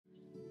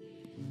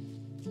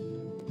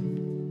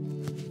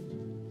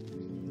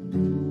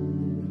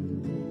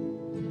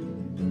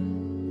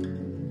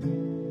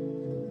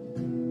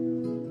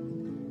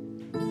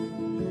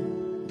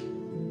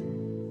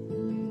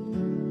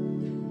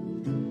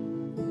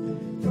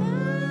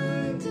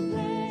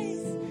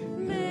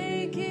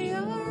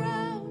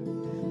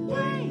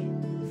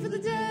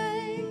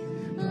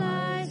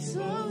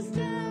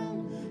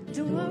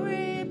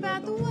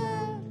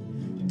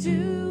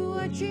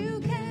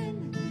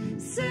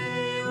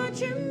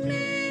you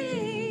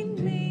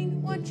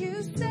mean what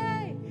you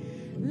say.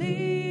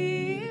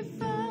 Live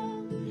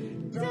full,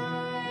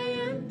 die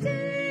empty.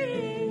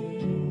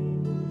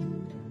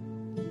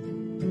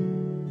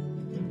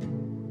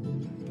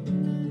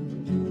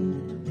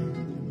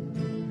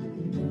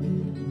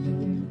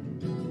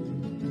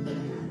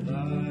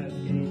 Life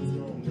gains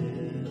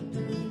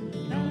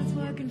momentum. Balance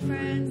work and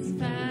friends,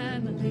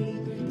 family.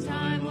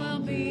 Time will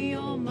be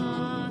your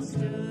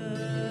master.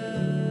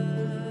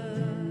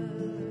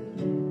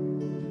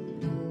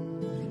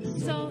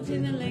 Salt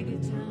in the lake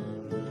of time.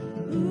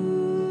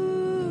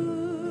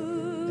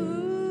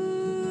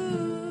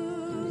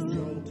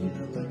 Salt in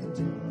the lake of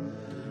time.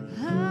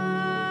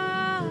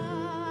 Ah.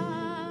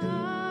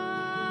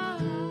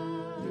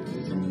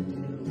 Salt in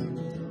the lake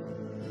of time.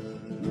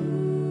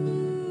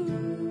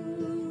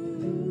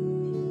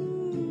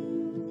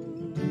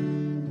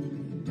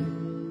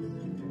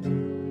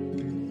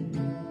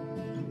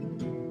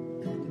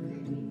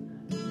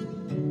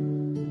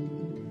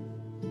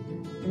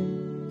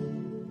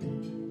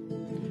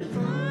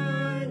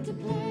 Find a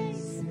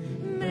place,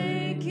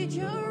 make it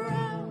your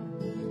own.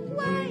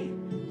 Wait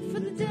for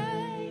the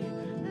day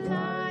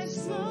life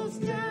slows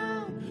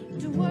down.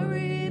 Don't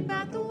worry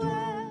about the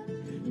world.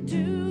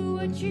 Do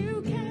what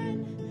you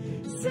can.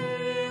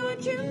 Say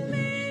what you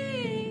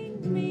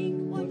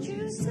mean what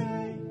you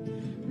say.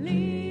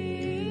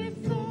 Live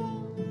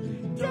full,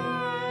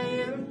 die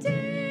empty.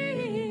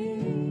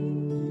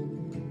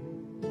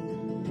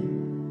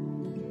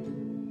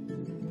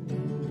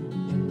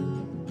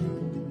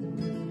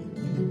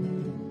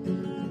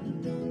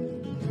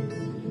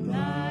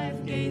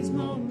 Life gains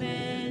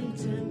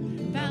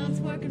momentum, balance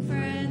work and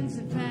friends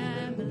and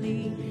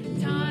family.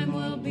 Time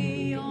will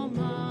be your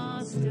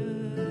master.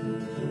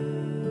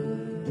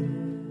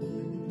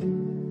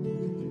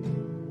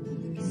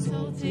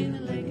 Salt in the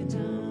lake of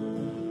time.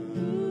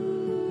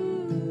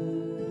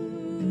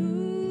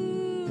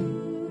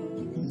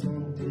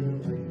 Salt in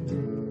the lake of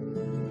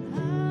time.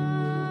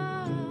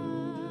 Ah.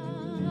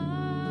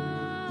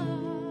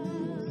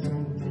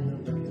 Salt in the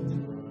lake of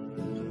time.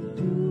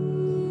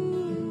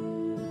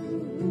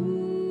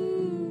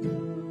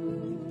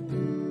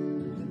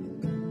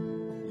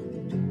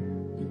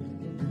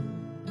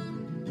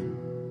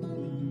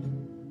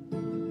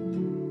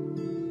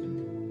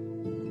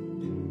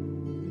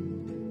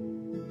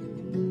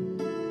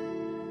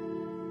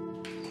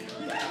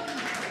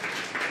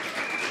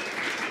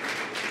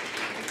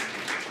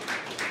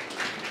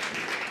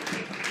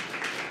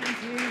 Thank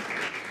you.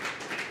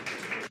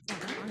 Oh,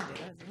 that one did,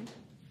 isn't it?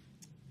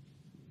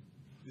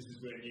 This is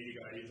where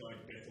Newdegate is. I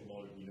guess a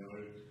lot of you know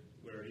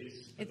where it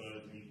is. For It's-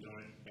 those of you who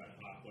don't, about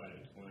halfway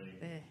between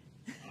There.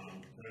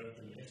 Perth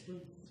and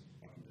Ashford.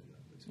 I can do that.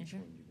 That's You which sure?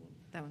 one you want.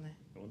 That one there.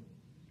 That one?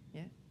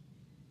 Yeah.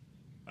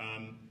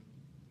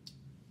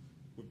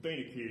 We've been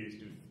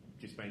accused of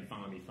just being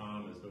farmy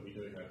farmers, but we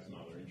do have some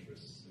other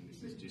interests, and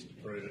this is just to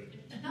prove it.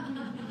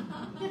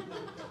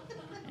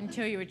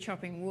 Until you were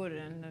chopping wood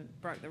and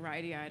broke the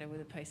radiator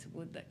with a piece of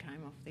wood that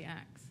came off the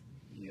axe.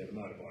 Yeah, the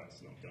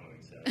motorbike's not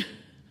going, so.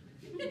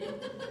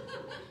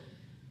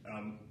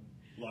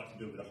 Like to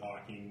do a bit of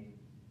hiking,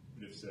 a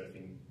bit of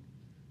surfing.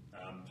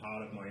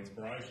 Part of my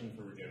inspiration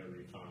for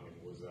regenerative farming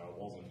was I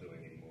wasn't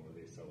doing any more of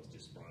this, I was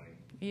just spraying.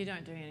 You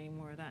don't do any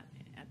more of that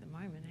at the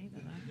moment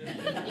either, though.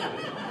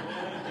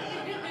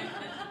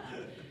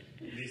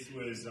 This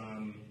was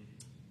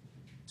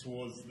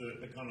towards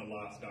the kind of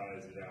last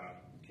days of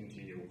our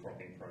continual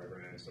cropping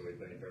program, so we've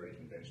been very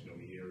conventional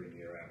year in,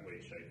 year out,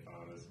 wheat sheep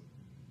farmers.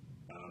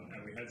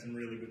 And we had some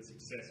really good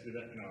success with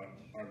it, and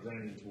I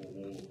ran into a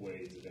wall of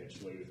weeds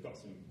eventually. We've got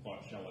some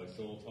quite shallow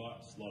soil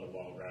types, a lot of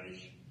wild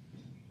radish,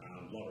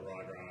 a lot of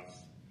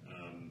ryegrass,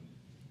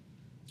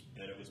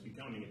 and it was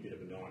becoming a bit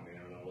of a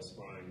nightmare, and I was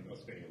spending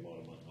a lot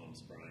of my time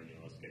spraying,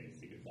 and I was getting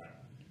sick of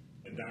that.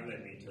 And that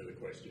led me to the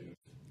question of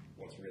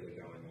what's really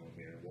going on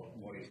here,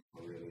 what is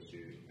my real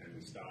issue, and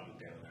we started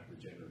down that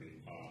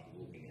regenerative path,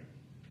 looking at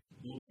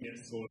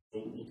soil,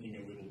 looking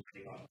a little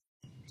deeper,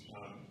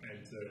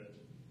 and to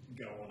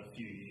go on a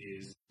few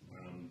years,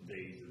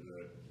 these are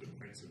the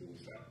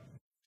principles that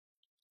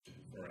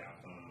for our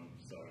farm,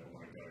 so I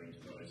won't go into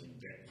those in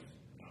depth.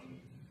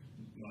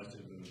 Most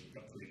of them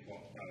are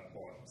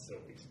quite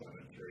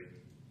self-explanatory.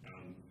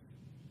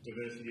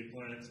 Diversity of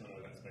plants, I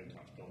know that's been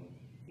touched on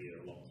here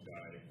a lot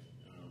today.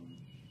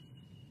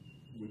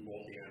 We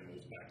brought the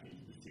animals back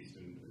into the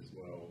system as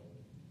well.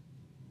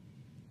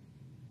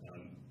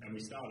 And we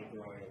started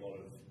growing a lot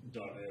of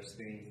diverse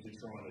things to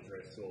try and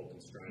address soil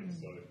constraints.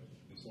 So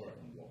I'm sorry if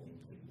I'm blocking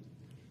people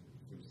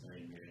from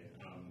saying there.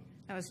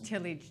 That was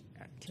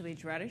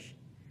tillage radish.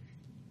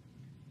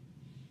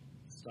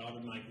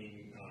 Started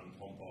making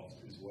compost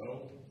as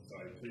well, so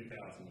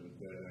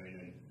 2013,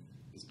 and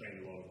there's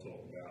been a lot of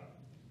talk about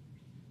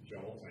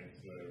Joel, thanks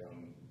for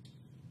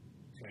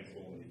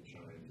transformative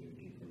change and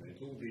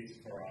incremental. This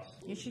for us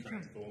was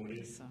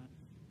transformative.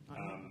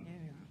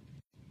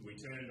 We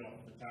turned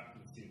off the tap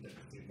with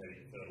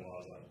synthetic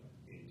fertiliser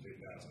in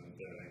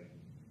 2013,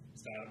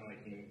 started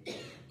making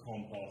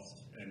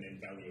compost and then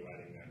value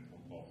adding that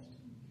compost.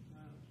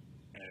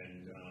 And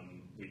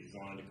we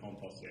designed a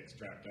compost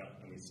extractor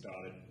and we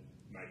started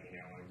making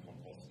our own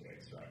compost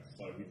extracts.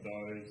 So with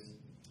those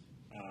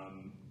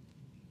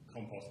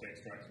compost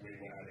extracts, we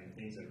were adding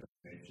things that I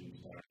mentioned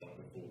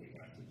before we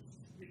back to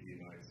with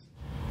you mates.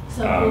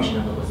 So a portion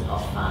of it was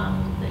off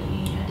farm that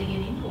you had to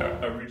get in? Or?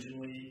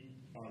 Originally,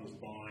 I was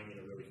buying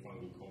in a really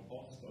fungal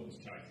compost. I was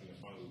chasing a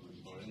fungal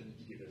component,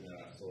 given that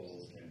our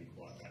soils can be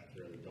quite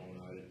bacterially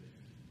dominated.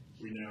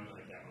 We now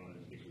make our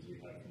own because we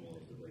have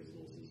more of the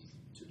resources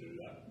to do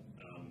that.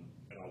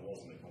 And I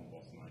wasn't a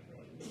compost maker,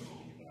 I didn't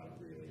know anything about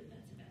it really.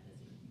 That's about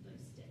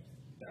those steps.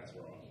 That's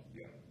right,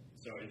 yeah.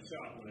 So it's a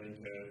sharp learning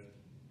curve.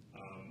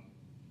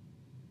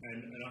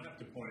 And I have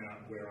to point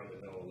out we're under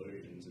no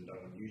illusions and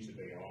don't want you to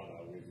be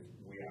either.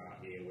 We are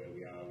here where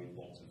we are with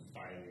lots of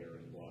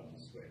failure and blood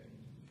and sweat.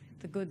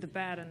 The good, the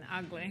bad, and the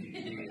ugly.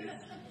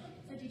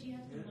 So did you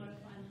have to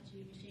modify much of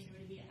your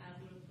machinery to be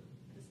able to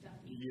put the stuff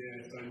in?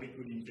 Yeah, so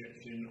liquid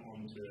injection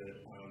onto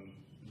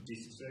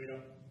disc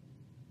seeder.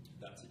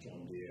 That's a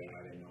John Deere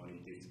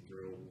 1890 disc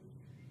drill.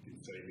 You can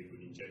see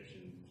liquid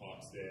injection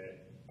pipes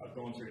there. I've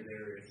gone through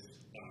various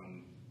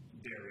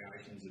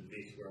variations of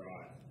this where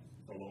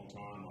for a long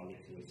time I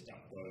literally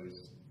stuck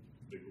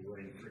the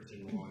green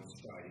friction lines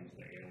straight into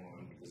the air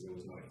line because there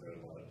was no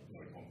fertiliser,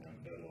 no compound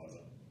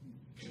fertiliser.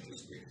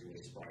 Just literally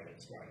sprayed it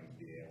straight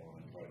into the air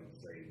line, coated the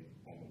seed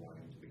on the way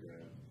into the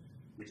ground,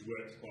 which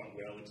works quite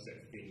well,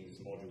 except things,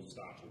 modules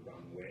start to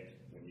run wet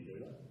when you do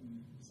that.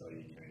 So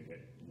you can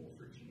get more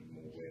friction and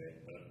more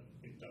wear, but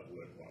it does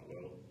work quite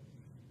well.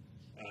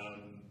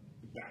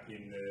 Back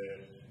in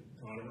the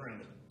kind of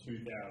around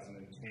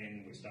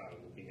 2010, we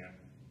started looking at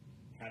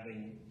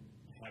having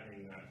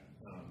that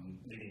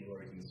living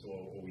root in the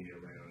soil all year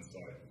round. So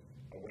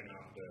I went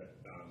after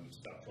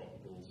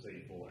subtropical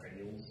C4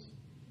 annuals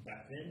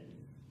back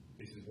then.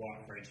 This is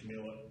white French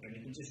millet, and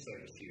you can just see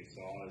the sheer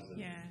size of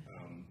the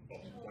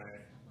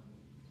plant.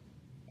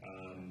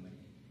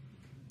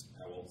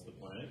 How old's the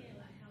plant? Yeah,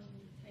 like how long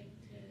does it take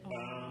to...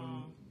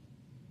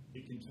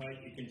 It can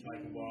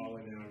take a while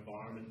in our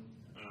environment.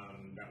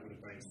 That would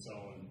have been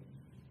sown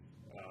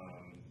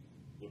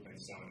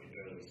in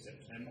early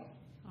September.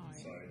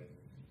 So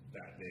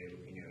that they're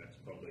looking at it's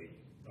probably,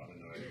 I don't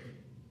know,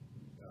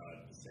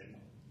 December,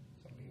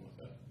 something like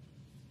that.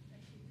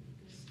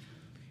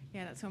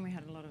 Yeah, that's when we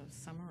had a lot of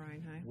summer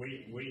rain, hey?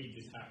 We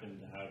just happened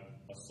to have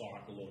a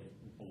cycle of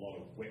a lot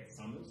of wet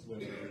summers when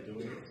we were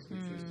doing this,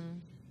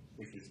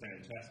 which was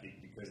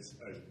fantastic because,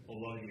 as a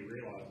lot of you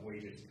realise, we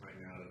just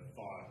came out of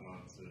 5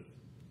 months of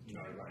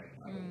no rain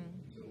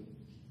until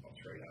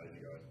 3 days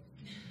ago.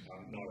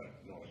 Not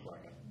a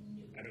cracker.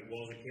 And it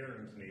was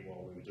occurring to me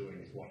while we were doing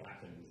this, what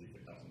happens if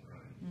it doesn't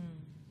rain?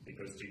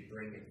 Because to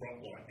bring a crop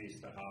like this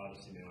to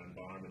harvest in our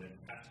environment, it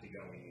has to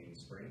go in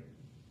spring.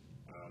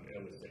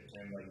 Early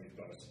September, you've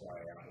got to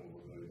spray out or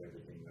remove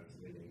everything that's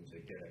living to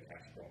get a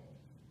cash crop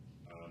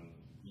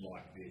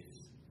like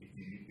this. If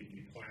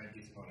you plant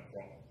this kind of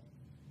crop,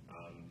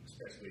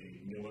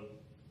 especially millet,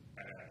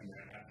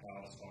 at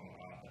harvest time or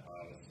after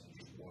harvest, you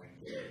just won't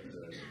get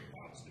the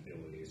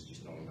harvestability. It's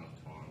just not enough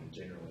time, and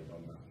generally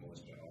not enough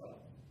moisture either.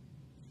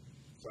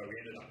 So we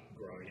ended up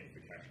growing it for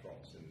cash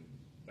crops, and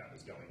that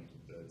was going to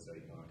the third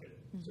seed market.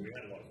 So we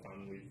had a lot of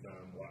fun with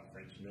white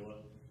French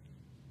millet,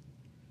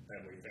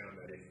 and we found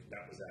that if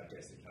that was our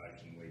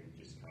desiccation, we would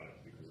just cut it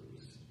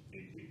because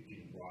it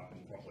didn't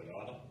ripen properly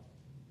either.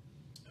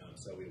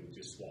 So we would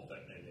just swap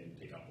it and then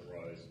pick up the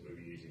rows. We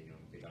were using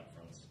pick-up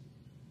fronts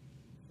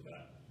for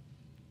that.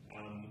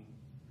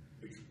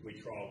 We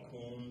trialled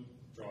corn,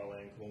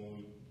 dryland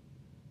corn,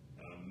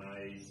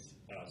 maize,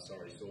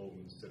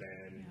 sorghum,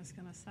 Sudan. Yeah, I was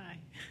going to say.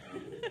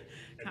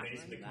 And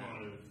these are the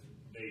kind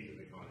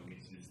of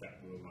mixes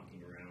that we were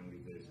mucking around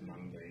with. There's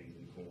mung beans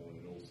and corn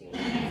and all sorts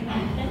of things.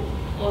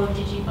 Or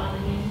did you buy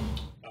them in?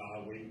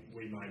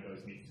 We made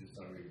those mixes,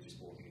 so we were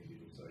just walking into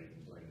them so you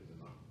can blended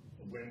them up.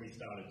 And when we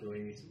started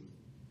doing this,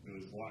 it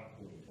was like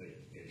pulling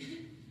teeth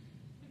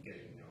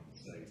getting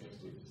seeds. It's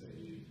good to see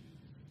you.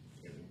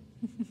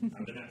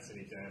 And that's an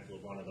example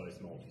of one of those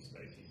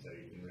multi-species, so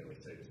you can really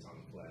see the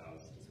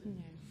sunflowers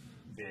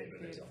there,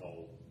 but there's a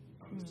whole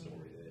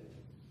story there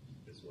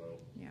as well.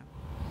 Yeah.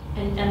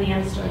 And the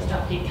understory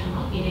stuff did come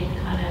up. You did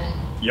kind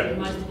of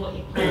most of what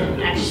you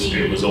planted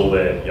actually. It was all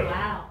there. Yep.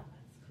 Wow,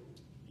 that's cool.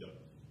 Yep.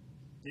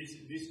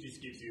 This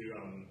just gives you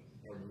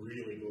a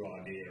really good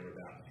idea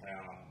about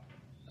how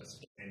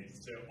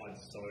I'd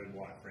sowed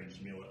white French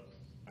millet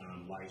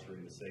later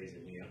in the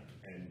season here,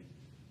 and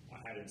I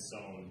had it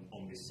sown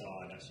on this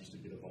side. That's just a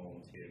bit of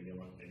volunteer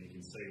millet, and you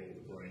can see all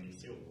the green. You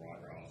see all the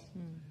ryegrass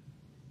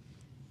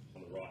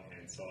on the right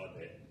hand side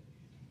there.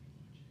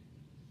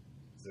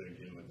 Zoomed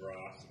in on the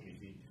grass, and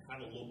if you have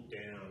a look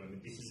down, I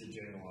mean, this is a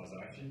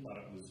generalisation, but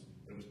it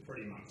was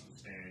pretty much the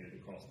standard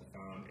across the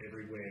farm.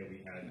 Everywhere we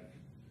had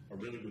a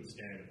really good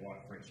stand of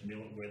white French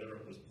millet, whether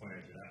it was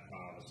planted at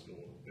harvest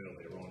or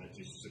earlier on, it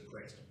just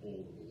suppressed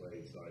all of the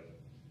weeds. So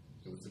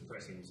it was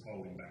suppressing, it was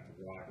holding back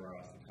the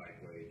ryegrass, the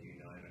cakeweed, you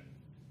name it.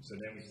 So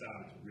then we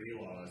started to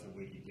realise that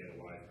we could get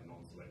away from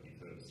non-selective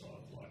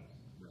herbicides like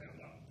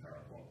Roundup,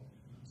 Paraquat.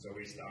 So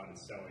we started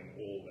selling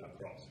all of our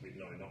crops with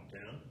no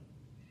knockdown.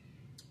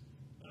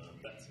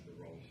 That's in the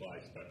wrong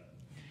place, but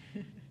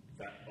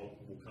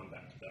we'll come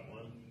back to that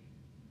one.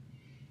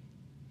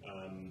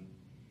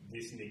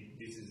 This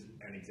is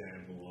an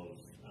example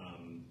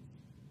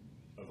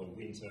of a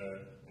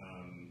winter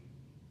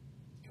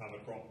cover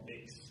crop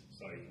mix.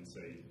 So you can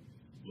see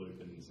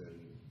lupins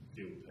and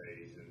field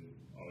peas and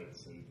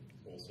oats and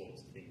all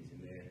sorts of things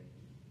in there.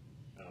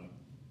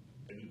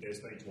 And there's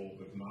been talk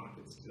of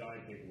markets today.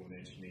 People were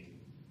mentioning,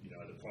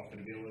 the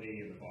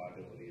profitability and the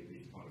viability of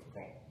this kind of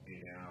crop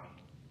in our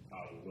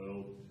part of the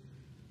world.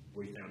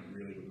 We found a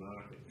really good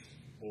market: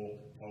 pork,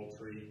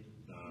 poultry,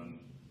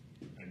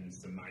 and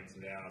some mates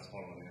of ours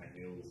hot on our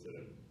heels that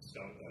are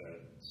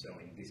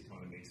selling this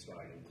kind of mix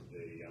straight into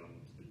the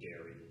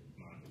dairy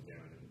market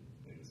down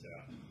in the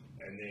south.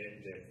 And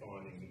they're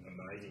finding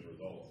amazing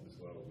results as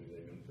well with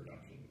even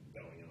production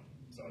going up.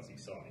 So it's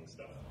exciting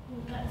stuff.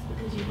 Well, that's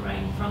because your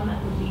grain from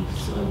that would be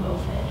soil well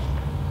fed,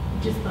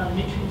 just by the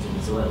nutrients in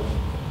the soil.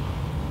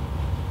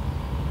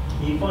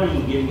 Are you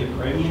finding you're getting a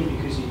premium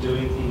because you're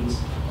doing things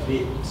a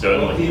bit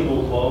Certainly.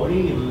 more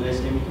quality and less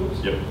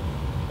chemicals? Yep,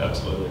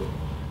 absolutely.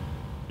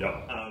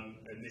 Yep.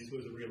 And this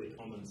was a really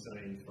common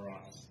scene for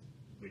us.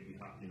 We'd be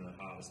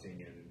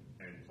harvesting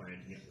and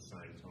planting at the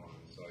same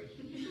time. So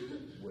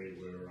we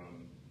were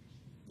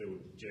there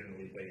would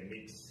generally be a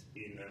mix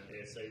in that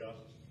air seeder,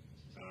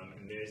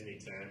 and there's an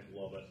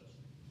example of it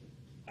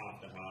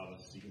after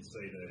harvest. You can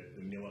see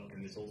the millet,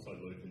 and there's also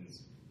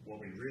lupins. What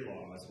we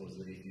realised was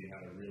that if you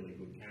had a really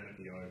good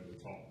canopy over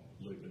the top,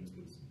 lupins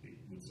would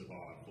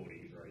survive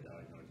 40-degree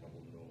day, no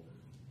problem at all.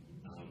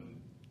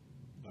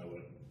 They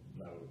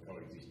were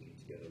coexisting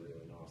together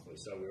really nicely.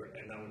 So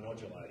and they were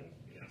nodulating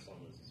in our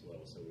summers as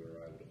well, so we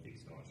were able to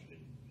fix nitrogen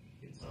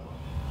in summer.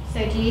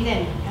 So do you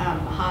then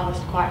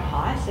harvest quite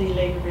high, so you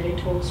leave a really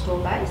tall straw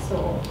base,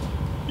 or?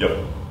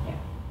 Yep. Yeah.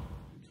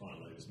 We try and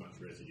leave as much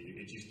residue.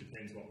 It just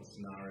depends what the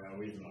scenario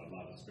is, and I'd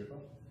love a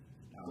stripper.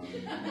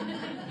 Just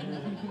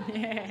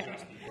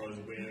because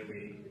where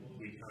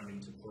we come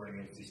into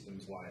perennial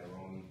systems later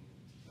on,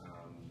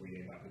 we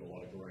end up with a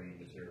lot of green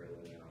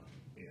material in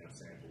our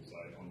samples, so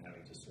I'm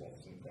having to swap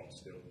some crops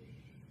still.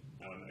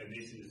 And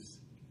this is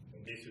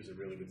a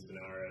really good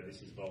scenario.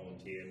 This is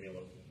volunteer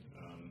millet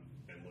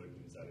and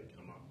lupins that had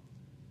come up.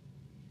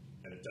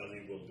 And it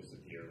will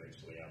disappear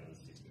eventually out of the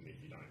system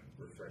if you don't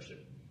refresh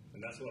it.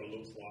 And that's what it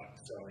looks like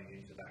going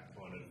into that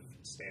kind of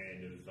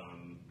stand of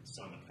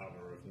summer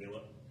cover of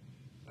millet.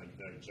 And you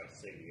don't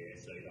just see the air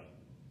seeder.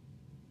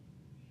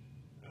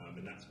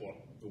 And that's what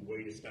the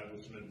weed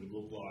establishment would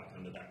look like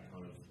under that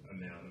kind of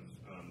amount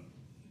of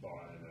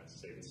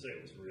biomass. So you can see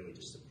it was really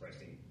just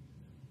suppressing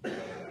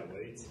our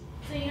weeds.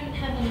 So you don't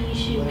have any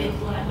issue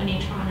with like when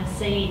you're trying to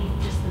seed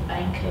just the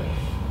bank of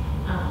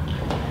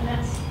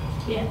biomass?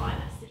 Yeah,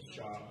 biomass.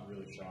 Sharp,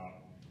 really sharp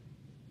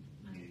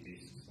new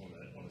discs on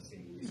a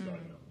single disc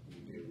opener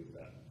will deal with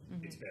that.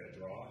 It's better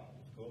dry,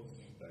 of course,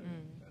 than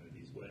it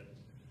is wet.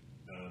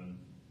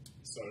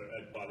 So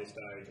by this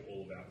stage,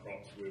 all of our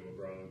crops we were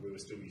growing, we were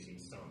still using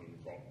some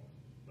in-crop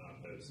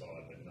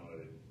herbicide, but no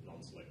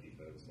non-selective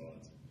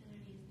herbicides.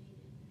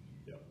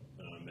 Yep.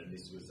 And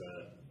this was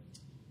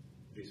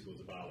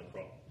a barley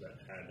crop that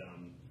had,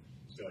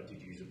 so I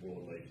did use a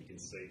broadleaf. You can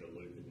see the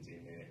lupins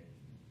in there.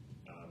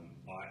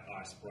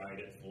 I sprayed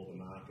it for the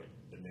market,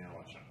 but now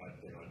I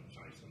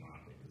changed the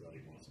market because I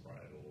didn't want to spray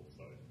it all.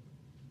 So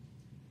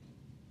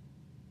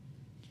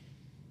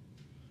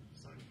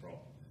same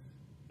crop.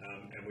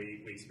 And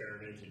we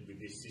experimented with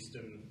this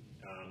system.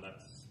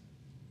 That's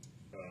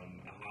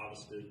a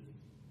harvested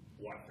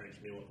white French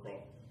millet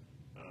crop,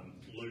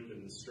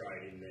 lupins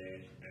straight in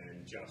there,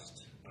 and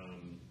just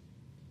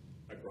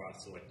a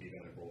grass selective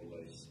and a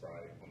broadleaf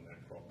spray on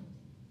that crop.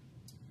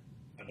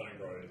 I don't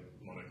grow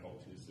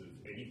monocultures of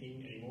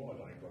anything anymore.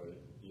 I don't grow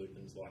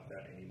lupins like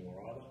that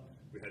anymore either.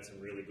 We had some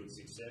really good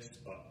success,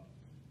 but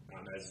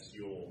as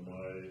you all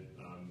know,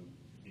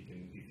 if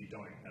you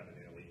don't have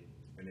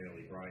an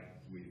early break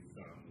with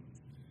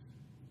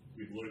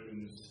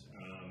lupins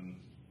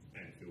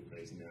and field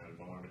peas in our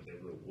environment,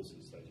 they're real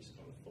wusses. They just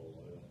kind of fall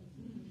over.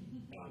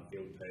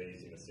 Field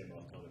peas in a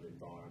similar kind of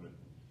environment.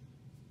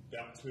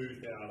 About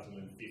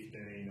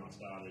 2015, I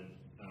started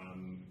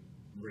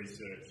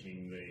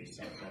researching the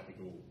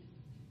subtropical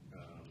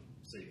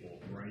C4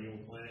 perennial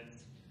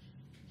plants.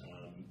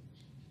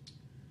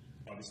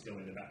 I was still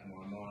in the back of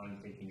my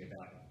mind thinking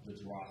about the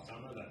dry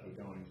summer that we're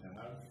going to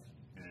have,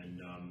 and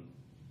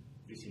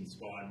this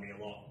inspired me a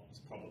lot. It's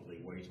probably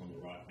wheat on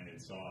the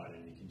right-hand side,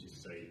 and you can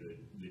just see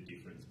the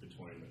difference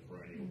between the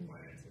perennial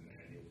plants and the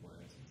annual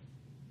plants.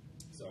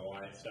 So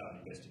I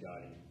started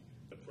investigating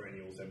the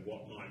perennials and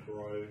what might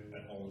grow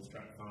at Hollands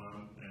Track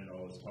Farm, and I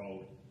was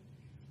told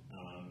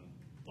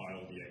by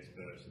all the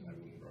experts that they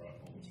wouldn't grow at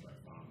Hollands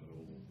Track Farm at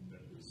all.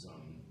 That was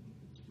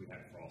we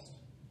had frost,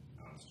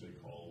 it's too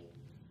cold.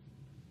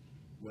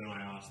 When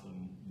I asked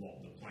them what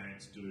the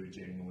plants do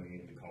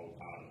generally in the cold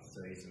part of the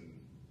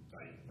season,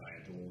 they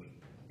are dormant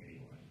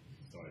anyway.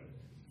 So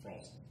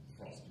frost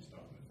just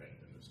doesn't affect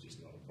them. It's just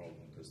not a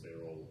problem because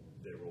they're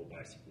all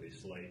basically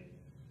asleep.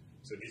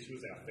 So this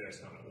was our first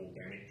kind of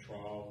organic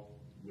trial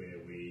where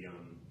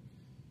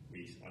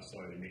I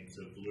sowed a mix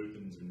of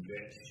lupins and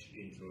vetch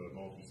into a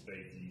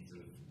multi-species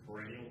of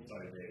perennial. So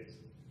there's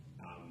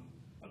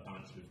a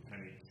bunch of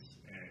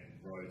panics and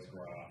rose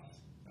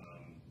grass,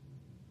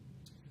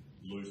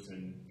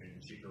 lucerne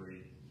and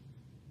chicory,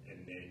 and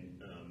then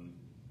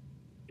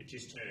it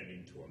just turned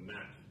into a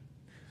map.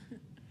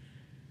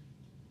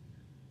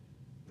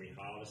 We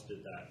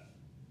harvested that,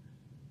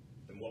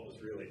 and what was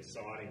really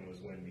exciting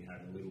was when we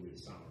had a little bit of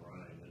summer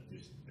rain, that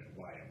just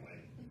away it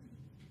went.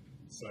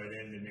 So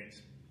then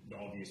the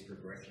obvious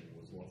progression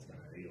was what's going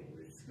to eat all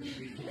this.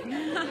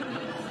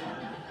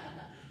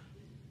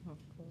 Of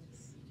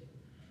course.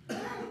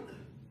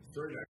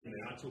 Through that,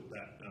 I took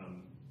that,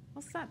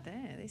 What's that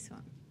there? This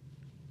one.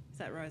 Is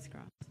that rose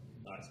grass?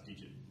 it's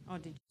digit. Oh,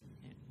 did you?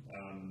 Yeah.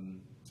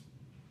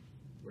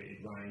 Where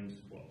it rained,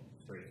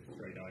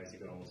 three days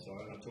ago or so,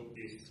 and I took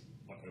this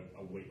like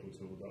a week or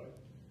two ago.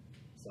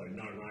 So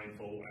no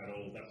rainfall at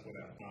all. That's what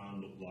our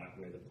farm looked like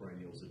where the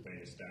perennials had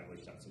been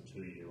established. That's a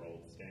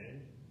 2-year-old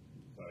stand.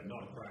 So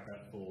not a cracker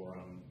for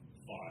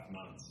 5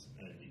 months,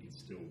 and you can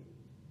still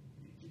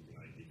you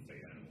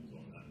feed animals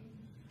on that.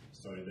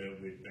 So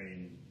we've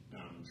been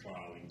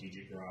trialling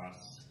digit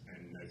grass,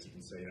 and as you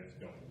can see, that's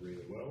going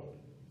really well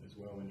as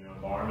well in our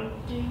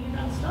environment. Do you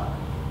run stock?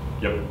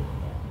 Yep,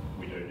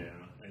 we do now.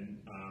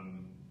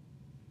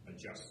 And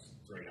just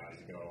 3 days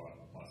ago,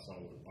 I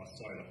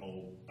sowed a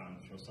whole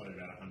bunch. I sowed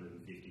about 150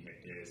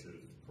 hectares of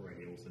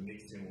perennials, a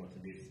mix similar to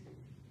this.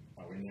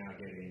 We're now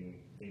getting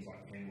things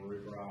like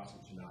kangaroo grass,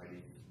 which are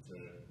native to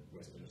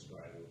Western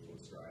Australia, to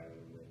Australia,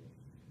 and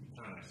you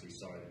can't actually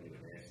sow them in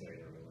an air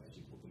seeder unless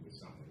you put them with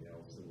something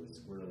else. So we're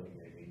squirreling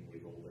them in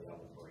with all the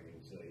other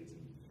perennial seeds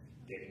and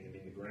getting them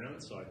in the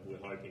ground. So we're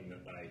hoping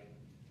that they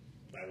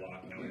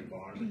like our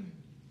environment.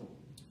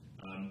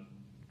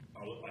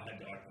 I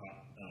cut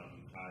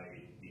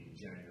hay in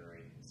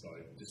January, so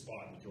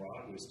despite the dry,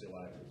 we were still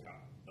able to cut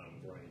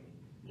green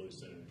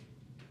lucerne.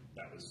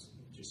 That was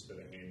just for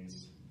the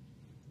hens.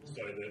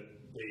 So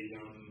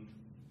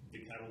the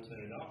cattle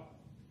turned up,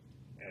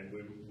 and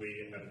we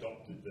have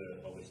adopted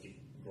the holistic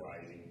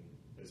grazing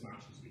as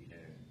much as we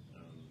can,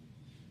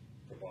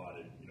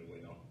 provided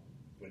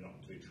we're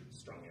not too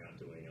strung out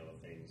doing other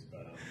things.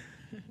 But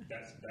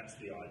that's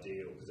the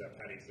ideal, because our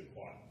paddocks are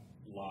quite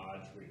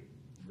large. We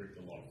ripped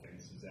a lot of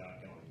fences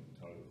out going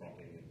total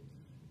cropping, and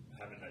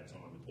haven't had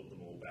time to put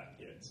them all back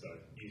yet. So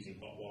using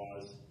hot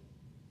wires.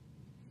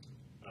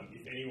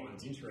 If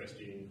anyone's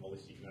interested in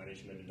holistic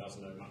management and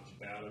doesn't know much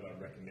about it, I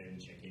recommend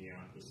checking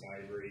out the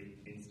Savory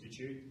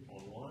Institute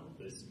online.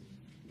 There's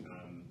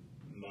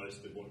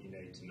most of what you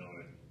need to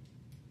know.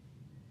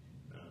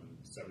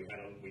 So we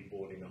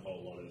brought in a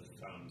whole lot of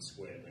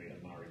square metre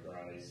Murray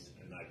Greys,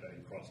 and they've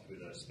been crossed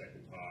with a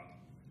speckled park,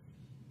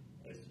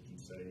 as you can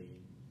see.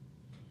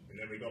 And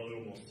then we got a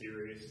little more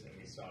serious, and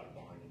we started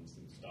buying in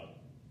some stud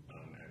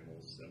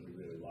animals, and we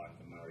really like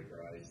the Murray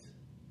Greys.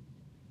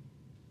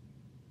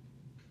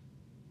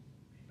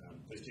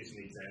 There's just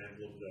an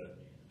example of the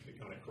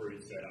kind of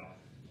crude setup.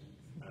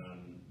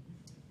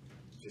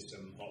 Just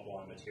some hot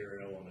wire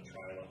material on a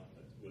trailer.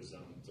 It's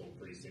all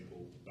pretty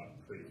simple, but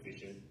pretty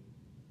efficient.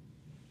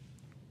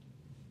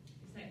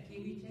 Is that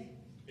Kiwi Tech?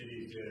 It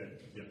is, yeah.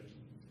 Yep.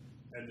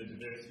 And the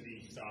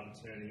diversity started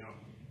turning up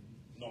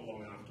not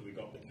long after we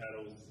got the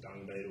cattle,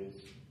 dung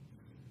beetles.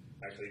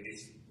 Actually,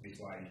 this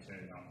lady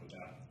turned up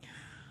about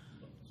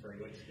 3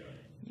 weeks ago.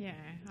 Yeah,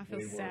 I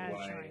feel sad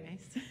showing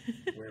this.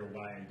 We're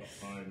away and got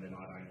home, and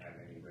I don't have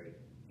any red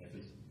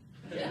heifers.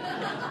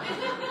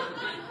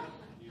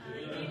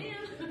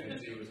 And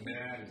she was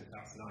mad as a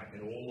cut snake,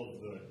 and all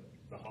of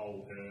the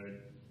whole herd,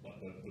 like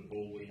the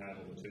bull we have,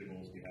 or the 2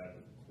 bulls we have,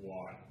 are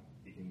quite,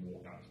 you can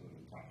walk up to them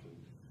and touch them.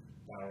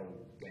 They're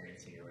all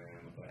dancing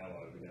around. I thought,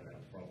 hello, we don't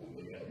have a problem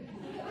here.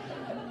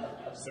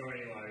 So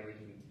anyway,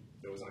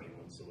 there was only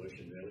one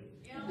solution, really.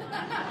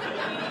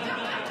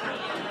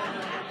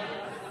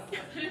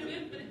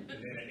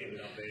 And then it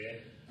ended up there.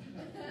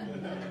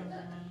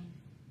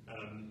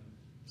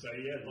 So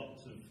yeah,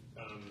 lots of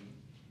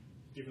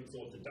different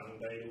sorts of dung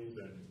beetles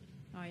and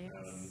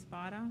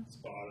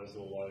spiders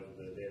all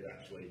over they're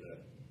actually the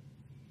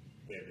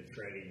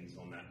treadings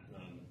on that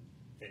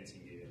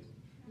fencing gear.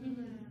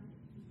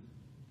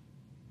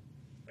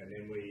 And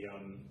then we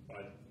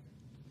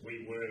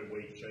were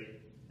wheat sheep,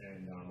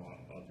 and I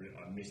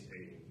missed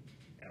eating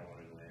our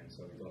own lamb, so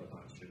we got a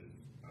bunch of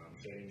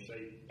shearing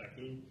sheep back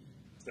in.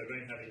 So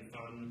we've been having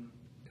fun,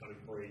 kind of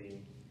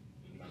breeding.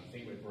 I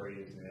think we're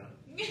breeders now.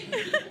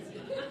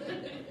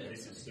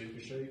 This is super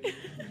sheep.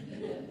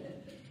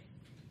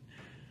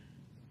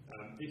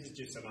 This is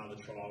just some other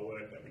trial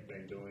work that we've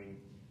been doing.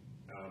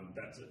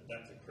 That's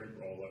a crimp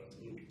roller. It's a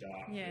little bit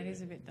dark. Yeah, it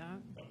is a bit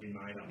dark. But we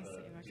made up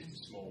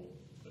just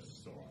a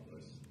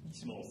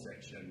small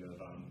section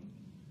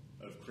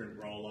of crimp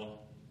roller,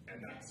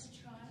 and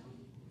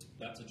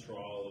that's a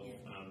trial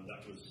of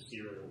that was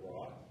cereal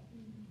rye.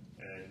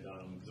 And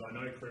because I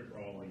know crimp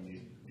rolling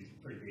is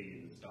pretty big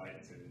in the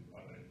States, and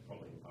I think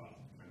probably in parts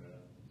of Canada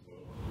as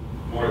well.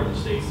 More in the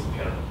States than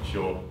Canada.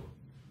 Sure.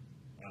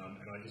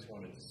 And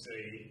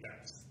see,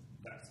 that's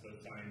the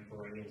same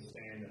perennial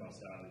stand that I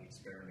started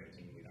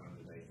experimenting with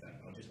underneath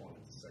that. I just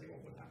wanted to see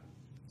what would happen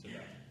to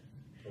that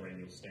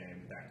perennial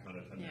stand, that kind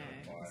of amount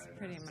of fire. It's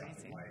pretty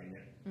amazing.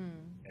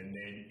 And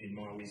then, in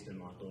my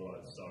wisdom, I thought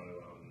I'd sow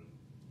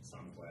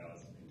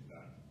sunflowers into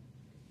that,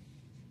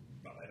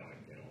 but they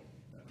don't get on.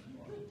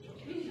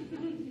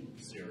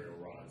 Cereal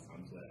rice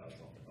sunflowers.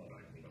 I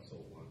don't think I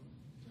saw one.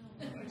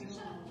 They just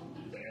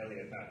the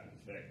allelopathic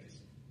effect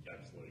just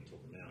absolutely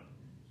took them out.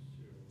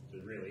 It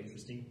was really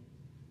interesting.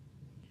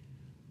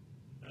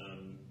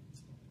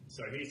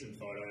 So here's some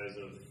photos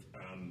of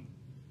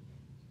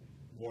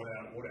what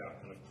our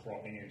kind of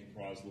cropping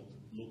enterprise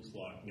looks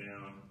like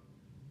now.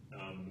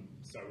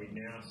 So we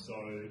now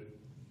sow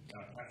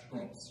our patch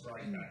crops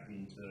straight back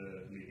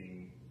into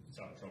living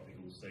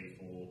subtropical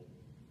C4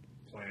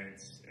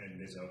 plants, and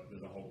there's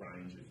a whole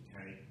range of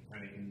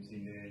panicums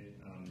in there,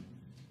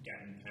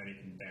 Gatton panic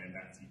and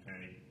Bambatsi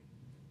panic,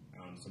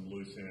 some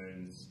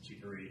lucernes,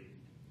 chicory,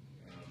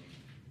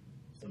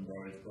 some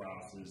rose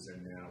grasses,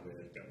 and now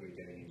we're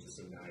getting into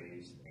some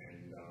natives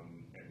and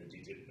the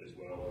digit as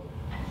well.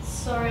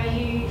 Sorry, are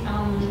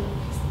you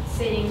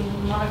seeding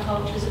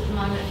monocultures at the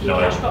moment for No.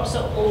 your cash crops,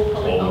 or all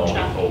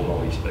polyculture? All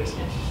multi-species.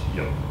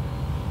 Yep.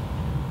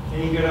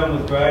 Any good on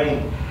with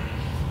grading?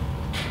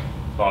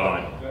 I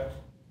don't.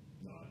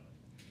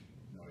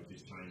 No,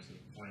 just change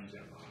our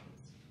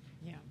markets.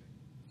 Yeah.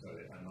 So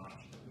that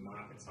the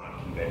markets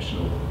aren't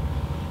Conventional.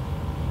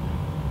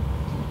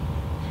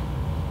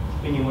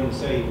 When you want to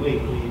say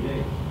wheat, what do you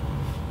do?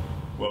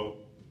 Well,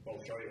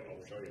 I'll show you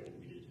what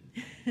we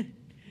did.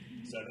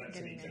 So that's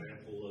an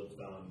example of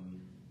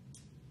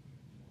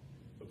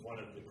one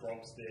of the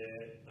crops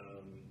there.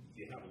 If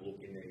you have a look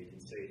in there, you can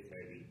see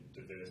maybe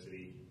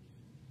diversity.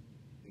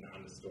 In the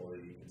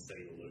understory, you can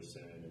see the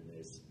lucerne, and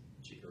there's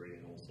chicory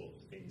and all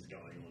sorts of things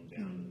going on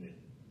down in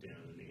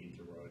the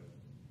interrow.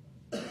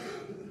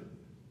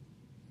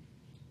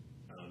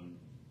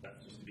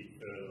 That's just a bit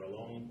further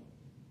along.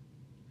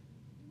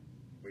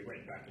 We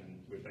went back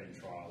and we've been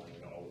trialling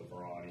the older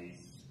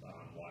varieties,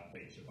 like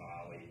Beecher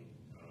barley,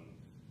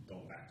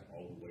 gone back to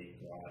older wheat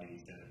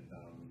varieties, and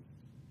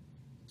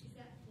Is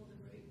that for the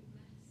root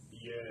mass?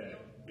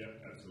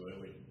 yep,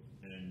 absolutely.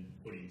 And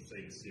putting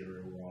seed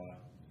cereal rye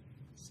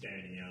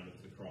standing out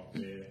of the crop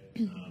there,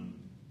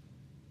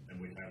 and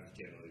we have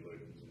generally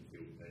lupins and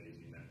field peas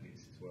in that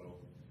mix as well.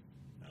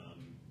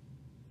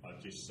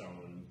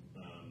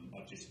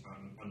 I've just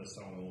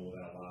undersown all of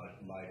our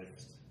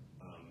latest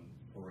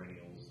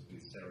perennials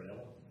with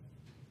ceradella.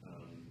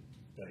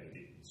 Being a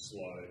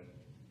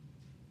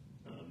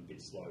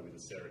bit slow with the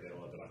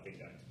ceradella, but I think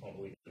that's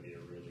probably going to be a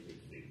really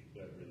good fit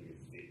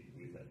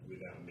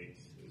with our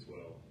mix as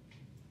well.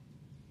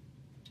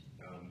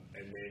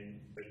 And then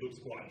it looks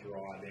quite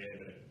dry there,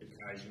 but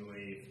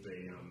occasionally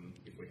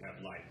if we have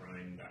late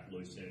rain, that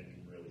lucerne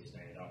can really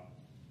stand up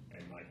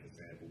and make the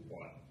sample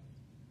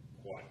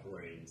quite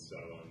green. So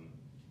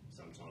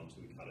sometimes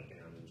we cut it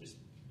down and just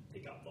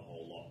pick up the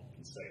whole lot. You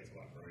can see it's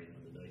quite green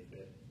underneath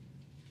there.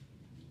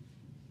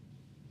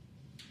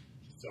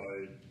 So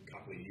a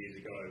couple of years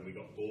ago we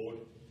got bored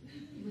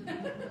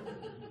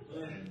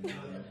and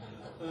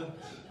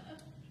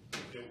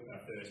built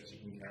our first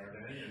chicken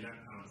caravan, and that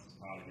answers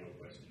part of your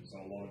question. So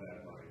a lot of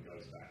our grain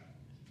goes back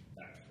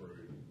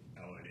through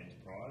our own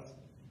enterprise.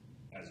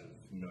 As of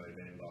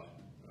November,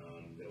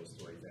 there was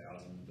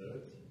 3,000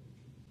 birds.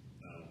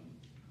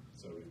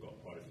 So we've got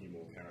quite a few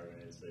more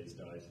caravans these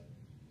days,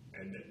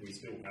 and we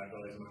still have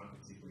those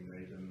markets if we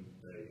need them.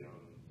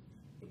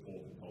 The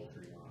pork and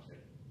poultry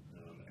market,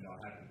 and I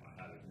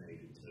haven't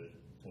needed to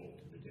talk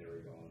to the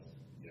dairy guys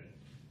yet.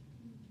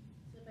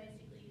 So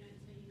basically, you don't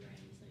sow your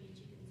grain, you sow your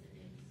chickens and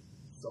eggs.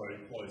 So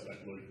close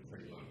that loop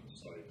pretty much.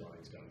 So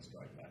grain's going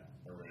straight back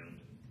around.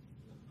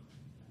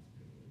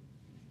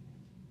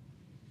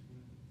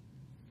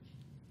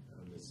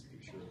 This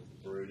picture of the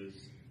brooders.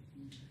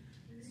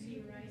 So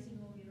you're raising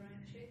all your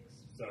own chicks?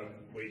 So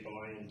we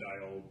buy in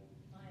day-old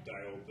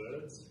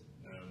birds.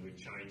 We've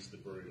changed the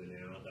brooder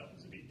now. That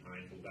was a bit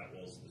painful. That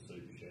was the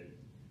super shed.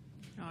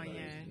 Oh,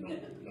 yeah.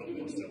 Not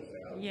myself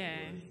out. Yeah.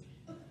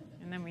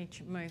 And then we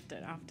moved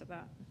it after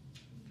that.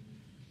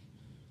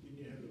 Didn't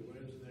you have the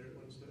worms there at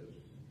one stage?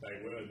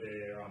 They were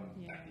there.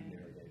 Yeah. Back in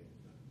there again.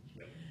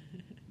 Yep.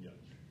 Yep.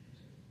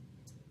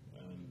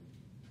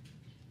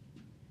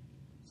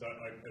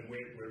 And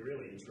we're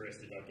really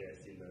interested, I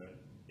guess, in the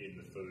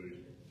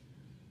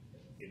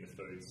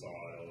food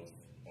side of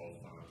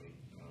farming,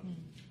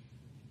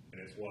 and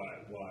it's why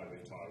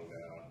we've titled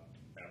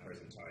our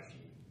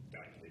presentation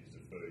 "Gatekeepers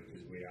of Food,"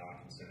 because we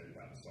are concerned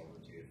about the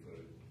sovereignty of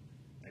food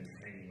and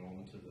hanging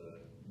on to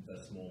the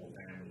small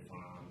family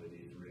farm that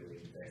is really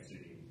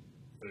invested in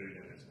food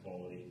and its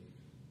quality.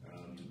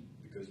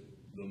 Because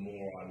the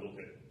more I look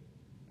at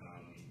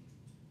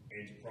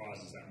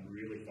enterprises that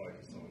really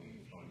focus on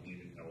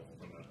human health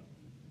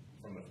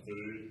from a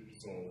food,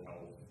 soil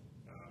health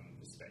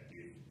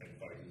perspective, and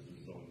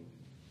focuses on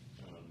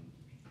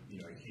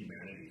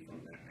humanity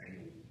from that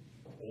angle,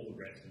 all the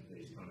rest of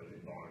these kind of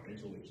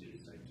environmental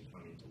issues seem to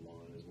come into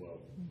line as well.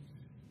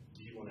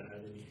 Do you want to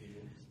add anything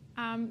else?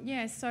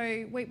 Yeah,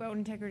 so Wheat World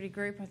Integrity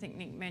Group, I think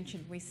Nick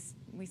mentioned, we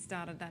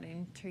started that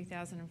in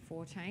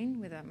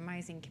 2014 with an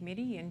amazing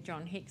committee, and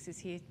John Hicks is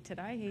here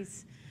today.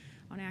 He's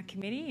on our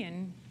committee,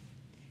 and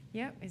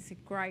yeah, it's a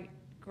great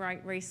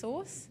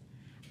resource.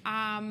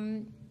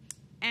 And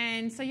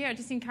so yeah, I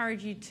just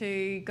encourage you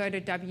to go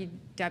to www.wig.farm,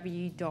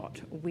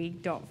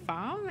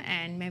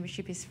 and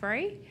membership is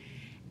free.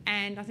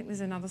 And I think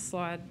there's another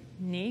slide,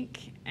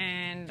 Nick,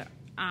 and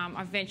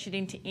I've ventured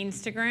into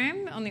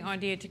Instagram on the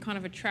idea to kind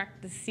of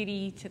attract the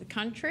city to the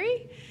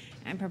country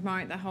and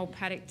promote the whole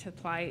paddock to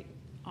plate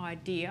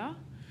idea.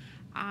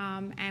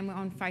 And we're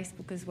on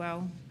Facebook as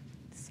well.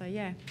 So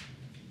yeah.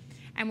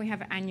 And we have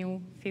an annual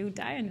field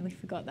day, I nearly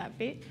forgot that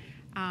bit,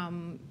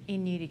 in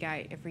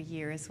Newdegate every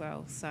year as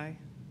well. So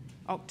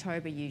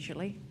October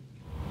usually.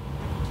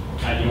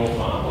 At your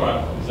farm,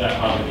 or is that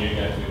part of the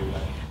Newdegate field day?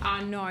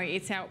 No,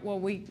 it's our, well,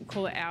 we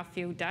call it our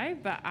field day,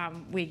 but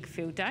WIG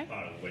field day.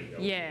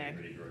 Yeah.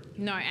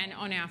 No, and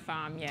on our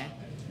farm, yeah.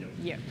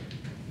 Yep.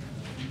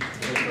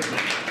 So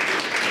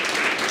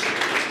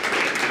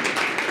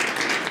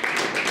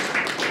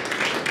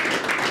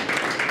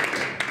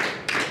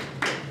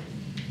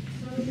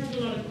we had a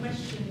lot of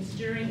questions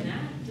during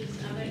that.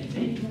 Are there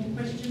any more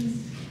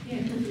questions?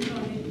 Yeah, go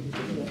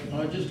ahead.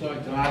 I'd just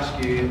like to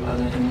ask you, in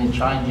the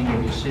changing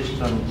of your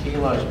system,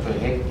 kilos per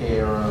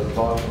hectare are a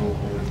vital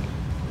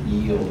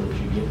yield that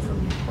you get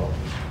from your crops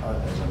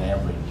as an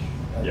average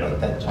at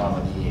that time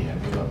of the year.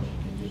 Have you got,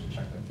 can you just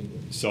chuck that figure?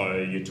 So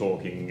you're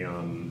talking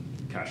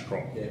cash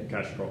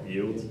crop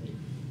yields.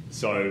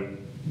 So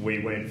we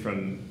went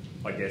from,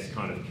 I guess,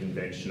 kind of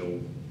conventional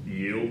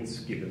yields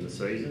given the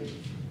season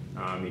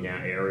in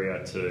our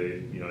area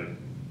to, you know,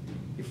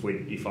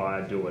 if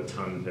I do a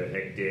tonne per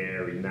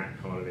hectare in that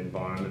kind of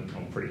environment,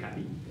 I'm pretty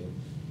happy.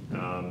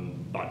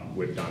 But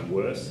we've done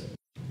worse.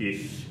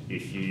 If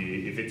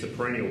it's a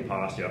perennial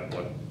pasture,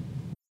 like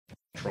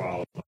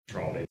trial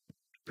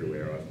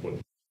everywhere, I've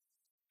put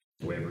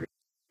wherever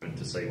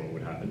to see what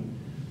would happen.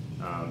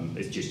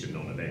 It's just a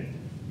non-event.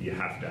 You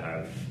have to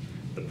have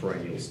the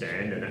perennial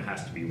stand, and it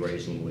has to be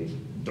reasonably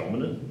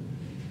dominant,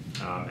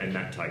 and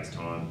that takes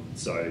time.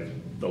 So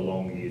the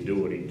longer you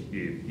do it,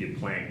 you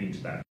plant into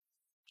that,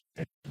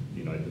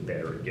 you know, the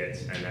better it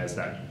gets. And as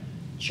that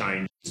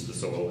changes the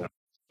soil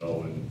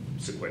and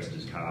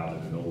sequesters carbon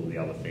and all of the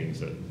other things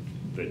that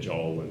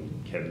Joel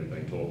and Kevin have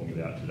been talking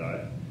about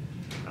today,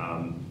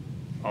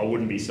 I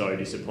wouldn't be so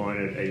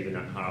disappointed even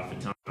at half a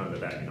tonne of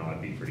that. You know,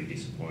 I'd be pretty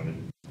disappointed.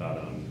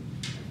 But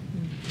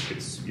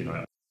it's, you know,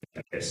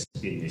 I guess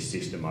in this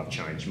system I've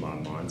changed my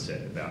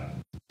mindset about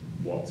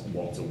what's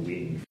a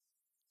win.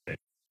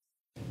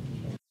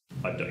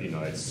 I don't, you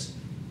know, it's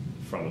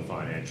from a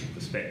financial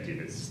perspective,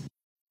 it's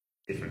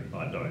different.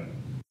 I don't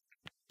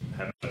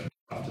have enough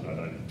craft, and I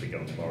don't have to go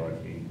and borrow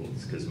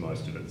inputs because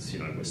most of it's, you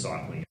know, we're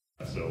cycling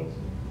ourselves.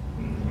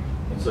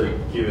 And so,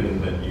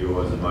 given that you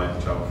always have made the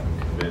jump from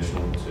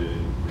conventional to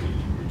the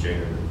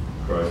regenerative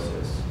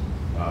process,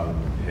 how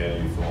do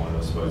you find, I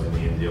suppose, in the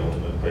end, the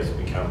ultimate piece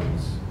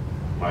becomes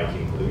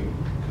making a living,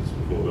 because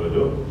we've all got to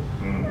do it,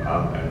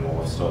 and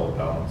lifestyle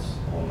balance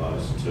on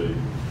those two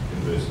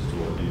versus to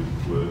what you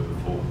were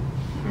before?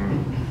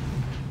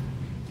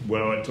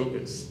 Well, it took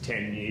us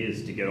 10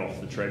 years to get off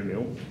the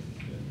treadmill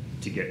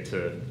to get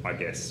to, I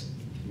guess,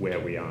 where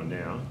we are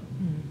now.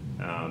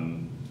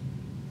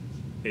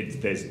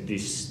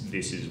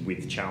 This is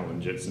with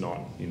challenge. It's not,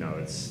 you know,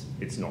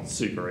 it's not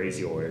super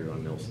easy, or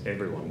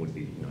everyone would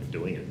be, you know,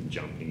 doing it and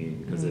jumping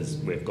in, because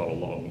we've got a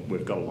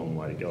long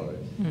way to go.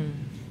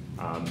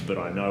 But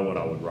I know what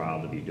I would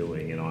rather be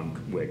doing, and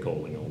we're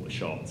calling all the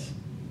shots.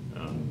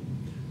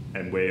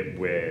 And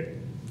where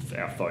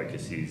our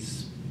focus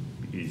is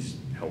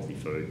healthy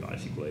food,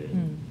 basically,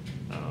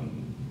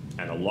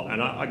 and a lot.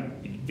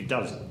 And it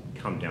does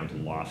come down to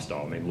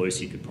lifestyle. I mean,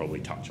 Lucy could probably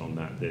touch on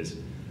that. There's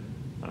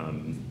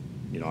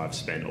you know, I've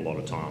spent a lot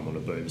of time on a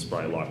boom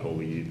spray like all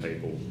of you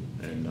people,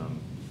 and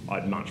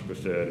I'd much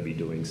prefer to be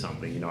doing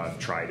something, you know, I've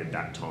traded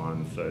that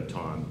time for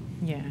time,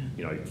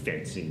 you know,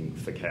 fencing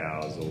for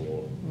cows,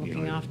 or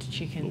looking after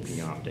chickens, looking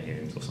after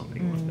hens or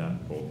something like that,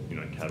 or, you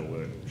know, cattle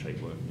work, sheep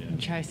work. And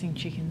chasing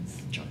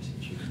chickens. Yeah.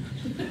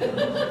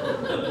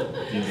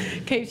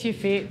 Keeps you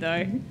fit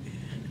though.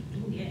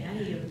 Yeah, I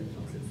hear the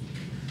foxes.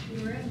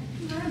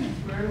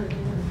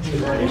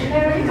 How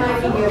are you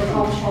making your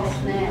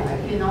compost now?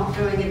 If you're not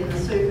doing it in the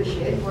super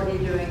shed, what are you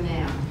doing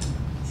now?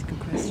 That's a good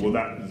question.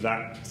 Well,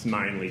 that's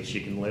mainly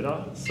chicken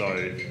litter.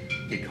 So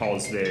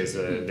because there's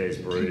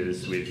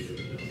brooders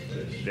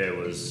there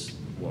was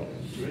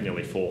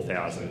nearly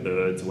 4,000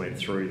 birds went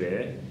through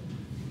that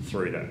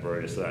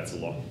brooder. So that's a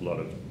lot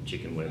of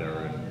chicken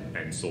litter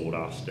and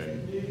sawdust,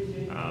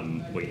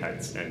 and we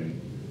had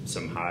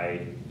some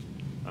hay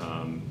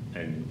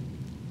and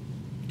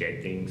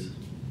dead things.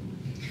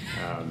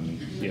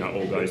 You know,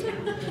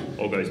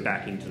 all goes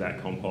back into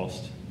that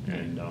compost,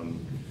 and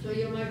So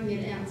you're making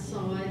it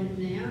outside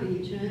now, are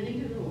you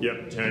turning it or?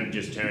 Yep,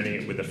 just turning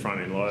it with the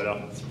front end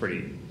loader.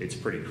 It's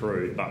pretty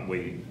crude, but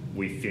we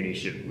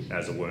finish it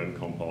as a worm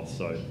compost.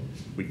 So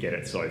we get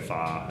it so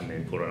far and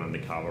then put it under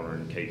cover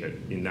and keep it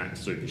in that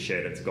super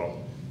shed.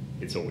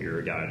 It's all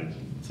irrigated,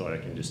 so I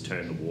can just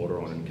turn the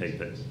water on and keep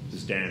it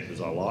as damp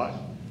as I like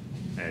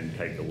and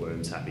keep the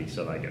worms happy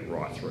so they get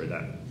right through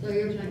that. So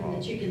you're taking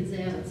the chickens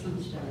out at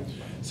some stage?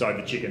 So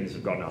the chickens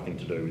have got nothing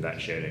to do with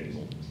that shed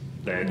anymore.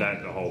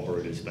 The whole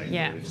brood has been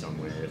moved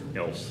somewhere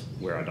else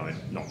where I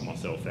don't knock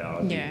myself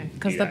out. Yeah,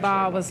 because the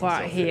bar was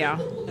like here.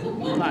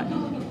 Like,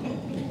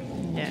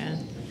 yeah.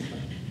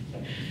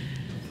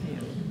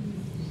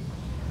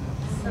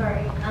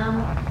 Sorry.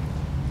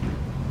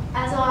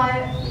 As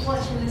I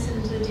watch and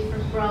listen to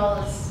different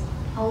growers,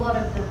 a lot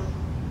of the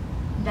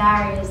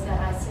barriers that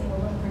I see a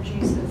lot of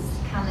producers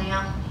coming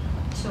up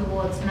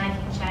towards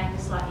making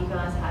changes like you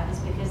guys have is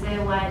because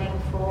they're waiting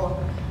for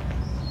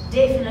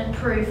definite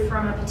proof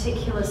from a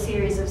particular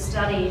series of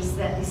studies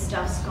that this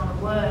stuff's going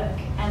to work.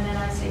 And then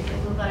I see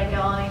people that are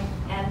going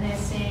and they're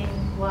saying,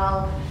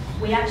 well,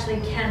 we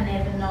actually can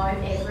never know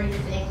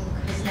everything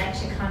because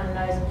nature kind of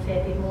knows a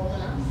fair bit more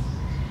than us.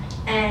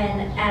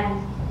 And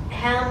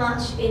how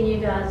much in you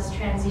guys'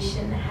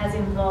 transition has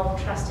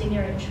involved trusting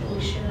your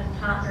intuition and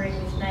partnering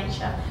with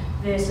nature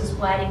versus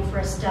waiting for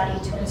a study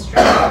to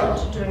instruct you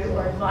what to do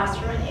or advice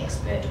from an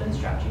expert to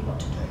instruct you what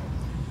to do?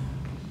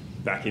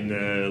 Back in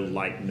the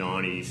late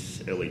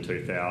 90s, early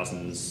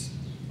 2000s,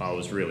 I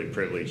was really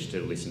privileged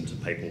to listen to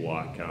people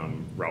like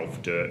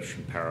Ralph Dirch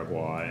from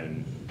Paraguay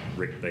and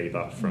Rick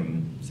Beaver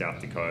from South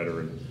Dakota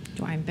and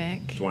Dwayne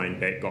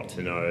Beck. Got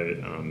to know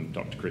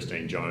Dr.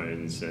 Christine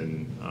Jones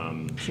and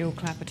Jill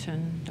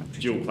Clapperton.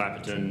 Jill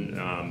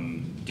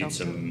Clapperton did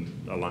some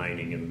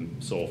Elaine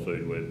and soil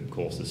food web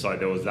courses. So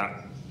there was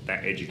that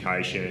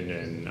education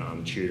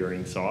and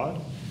tutoring side,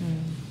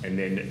 and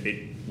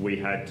then we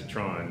had to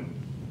try and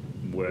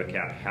work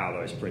out how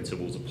those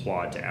principles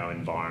applied to our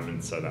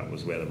environment. So that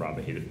was where the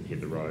rubber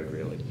hit the road,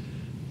 really.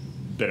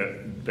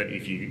 But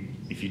if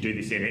you do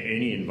this in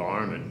any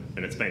environment,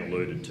 and it's been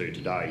alluded to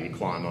today, you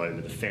climb over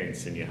the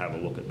fence and you have a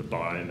look at the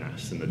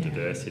biomass and the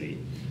diversity,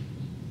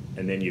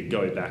 and then you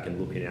go back and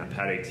look in our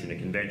paddocks in a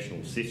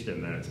conventional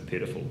system, and it's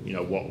pitiful. You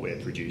know what we're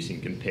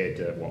producing compared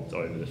to what's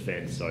over the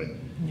fence. So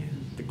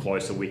the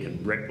closer we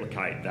can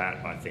replicate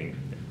that, I think,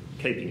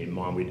 keeping in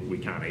mind we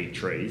can't eat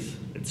trees.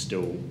 It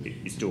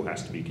still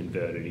has to be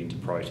converted into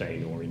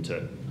protein or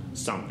into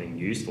something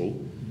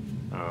useful.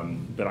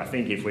 But I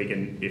think if we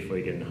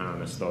can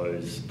harness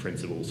those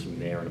principles from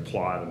there and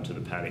apply them to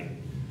the paddock,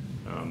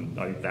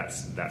 I think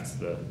that's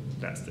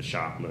the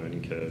sharp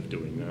learning curve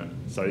doing that.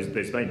 So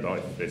there's been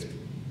both. There's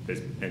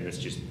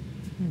just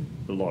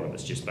a lot of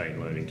it's just been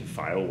learning to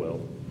fail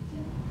well.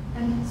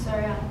 And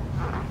sorry,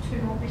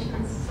 two more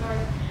questions. Sorry.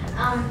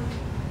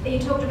 You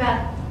talked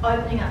about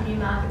opening up new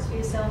markets for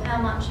yourself.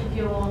 How much of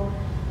your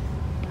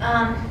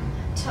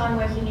time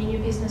working in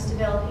your business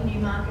developing new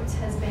markets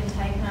has been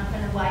taken up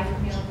and away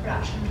from your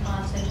production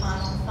time, so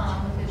time on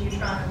farm, because you're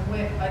trying to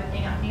work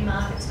opening up new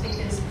markets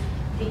because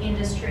the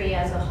industry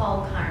as a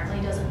whole currently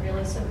doesn't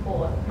really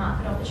support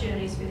market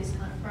opportunities for this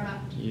kind of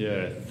product?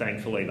 Yeah,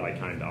 thankfully they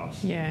came to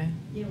us. Yeah.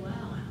 Yeah,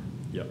 wow.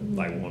 Yep,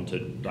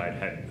 they'd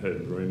had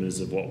heard rumours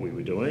of what we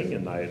were doing,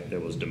 and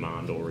there was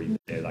demand already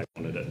there. They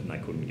wanted it and they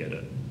couldn't get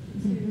it.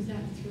 So was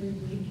that through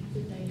Wig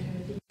that they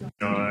heard?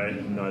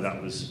 No,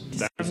 that was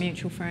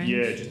mutual friends.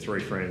 Yeah, just through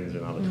friends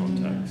and other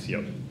contacts.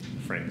 Yep,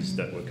 friends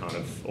that were kind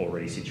of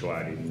already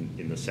situated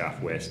in the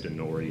southwest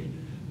and already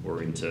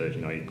were into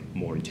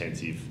more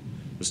intensive.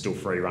 There's still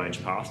free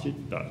range pasture,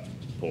 but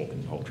pork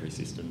and poultry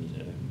systems.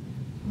 Yeah.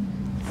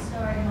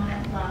 Sorry,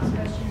 my last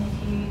question.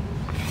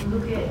 If you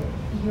look at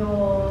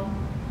your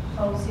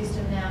whole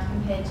system now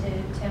compared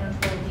to 10 or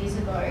 12 years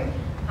ago,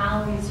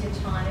 how is your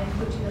time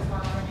input to the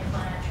farm and your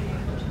financial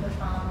input to the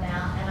farm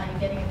now, and are you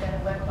getting a better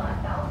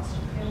work-life balance to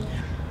feel?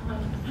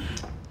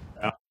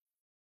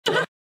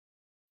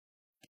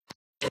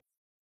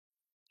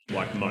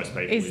 Like most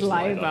people, It's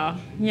labour.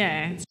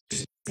 Yeah,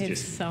 it's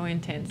just so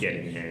intense.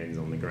 Getting hands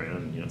on the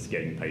ground. It's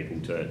getting people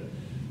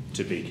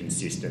to be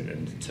consistent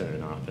and to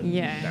turn up, and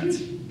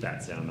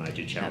that's our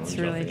major challenge. That's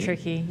really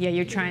tricky. Yeah,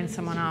 you train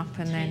someone up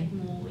and then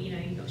more.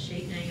 You've got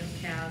sheep now,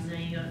 you've got cows now,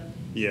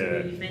 you've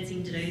got your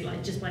fencing to do.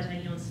 Like just by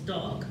taking on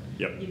stock,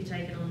 you've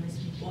taken on this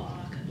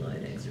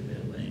load extra bit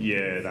of work.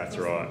 Yeah, that's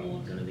right.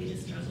 It's going to be a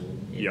struggle.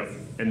 Yep,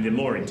 and the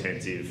more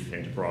intensive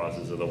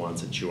enterprises are the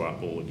ones that chew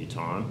up all of your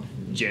time.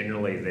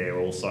 Generally,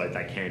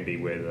 they can be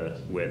where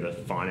the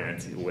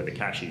finance, where the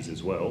cash is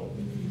as well.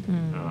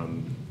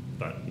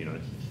 But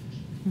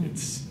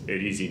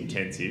it is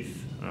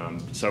intensive.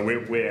 So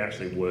we're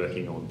actually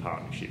working on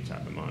partnerships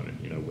at the moment.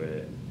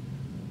 Where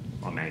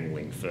I'm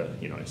angling for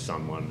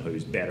someone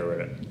who's better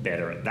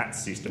at that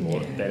system or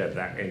better at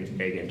that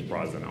egg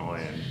enterprise than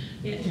I am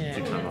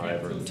to come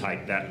over and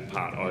take that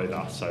part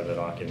over so that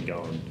I can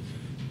go and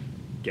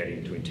get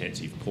into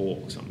intensive pork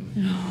or something.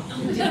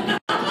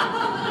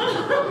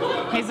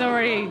 He's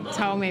already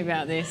told me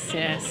about this.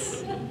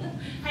 Yes.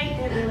 Hey,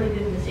 that really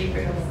did the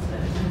secret of it.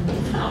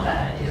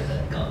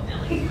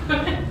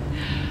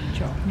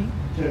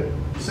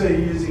 So are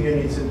you using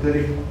any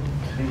synthetic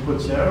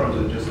inputs now, or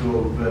is it just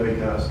all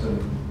vermicast and?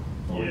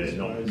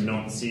 Yeah,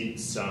 not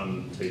since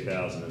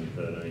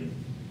 2013.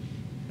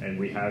 And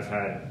we have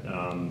had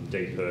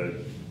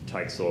DPERD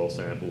take soil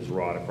samples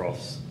right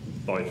across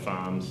both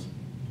farms.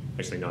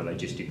 Actually, no, they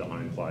just did the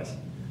home place,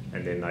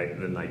 and then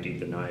they did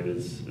the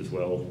neighbours as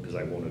well because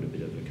they wanted a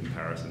bit of a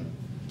comparison.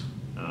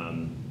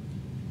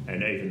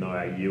 And even though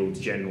our yields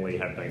generally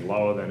have been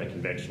lower than a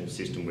conventional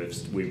system,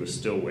 we were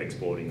still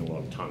exporting a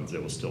lot of tonnes.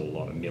 There was still a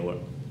lot of millet,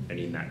 and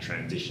in that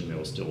transition, there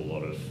was still a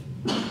lot of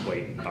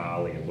wheat,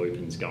 barley, and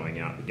lupins going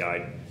out the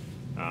gate.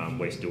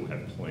 We still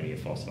have plenty of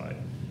phosphate.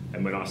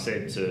 And when I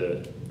said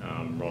to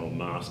Ronald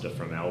Master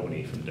from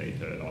Albany, from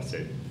DPERD, I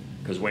said,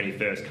 because when he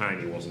first came,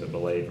 he wasn't a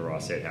believer. I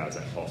said, "How's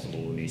that possible?"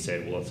 And he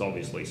said, "Well, it's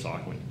obviously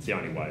cycling. It's the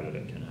only way that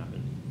it can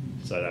happen."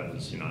 So that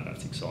was,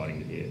 that's exciting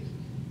to hear.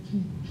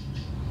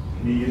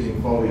 You're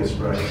using foliar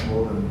spray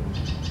more than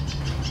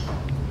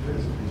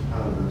is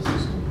part of the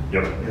system.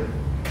 Yep.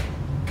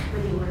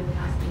 With your water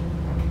casting.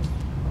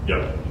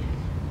 Yep.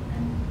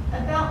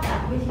 And about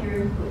that, with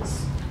your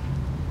inputs,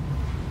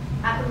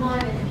 at the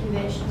moment in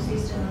conventional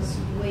systems,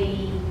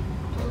 we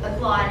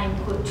apply an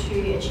input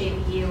to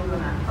achieve yield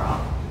on our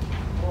crop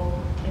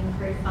or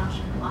improve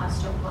function in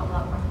livestock,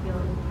 wildlife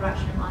profitability,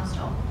 production in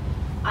livestock.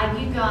 Are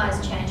you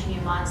guys changing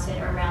your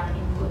mindset around the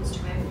inputs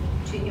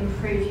to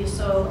improve your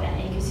soil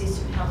and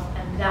ecosystem health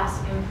and thus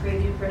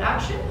improve your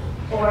production?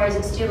 Or is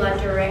it still a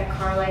direct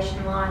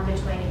correlation line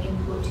between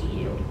input to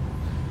yield?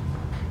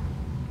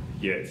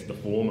 Yeah, it's the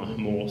former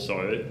more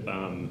so.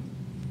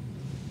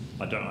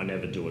 I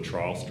never do a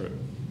trial strip.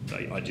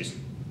 I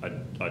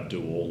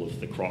do all of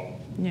the crop,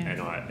 and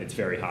it's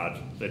very hard.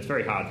 It's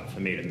very hard for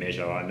me to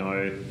measure. I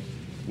know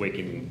we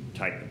can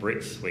take the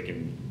bricks, we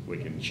can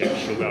check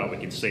sugar, we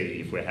can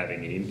see if we're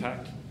having an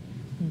impact,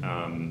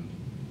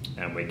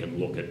 and we can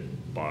look at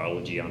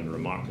biology under a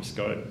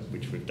microscope,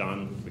 which we've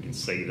done. We can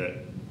see that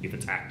if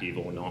it's active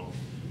or not.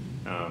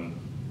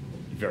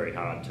 Very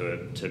hard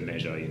to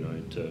measure,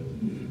 to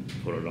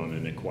put it on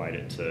and equate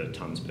it to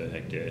tonnes per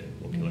hectare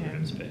or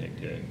kilograms per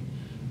hectare.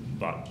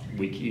 But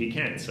you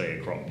can see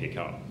a crop pick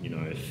up,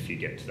 if you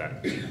get to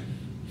that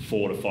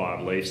 4 to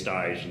 5 leaf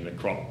stage and the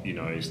crop,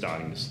 is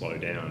starting to slow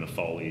down, a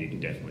foliar, you can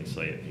definitely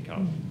see it pick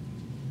up.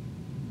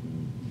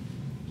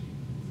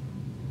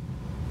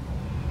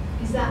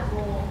 Is that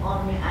more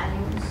on your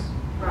annuals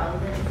rather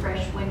than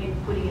fresh, when you're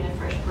putting in a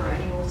fresh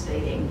perennial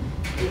seeding?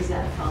 Is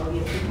that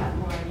foliar pick up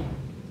more on your?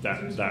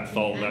 That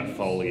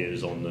foliar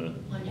is on the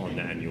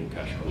annual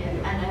cash crop. Yeah,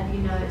 and have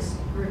you noticed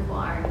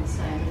requiring the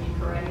same in your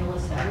perennial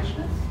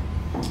establishments?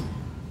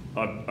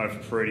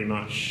 I've pretty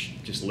much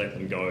just let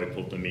them go,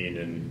 put them in,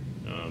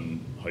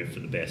 and hope for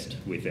the best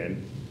with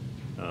them.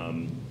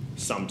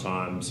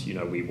 Sometimes,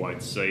 we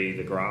won't see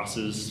the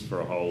grasses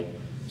for a whole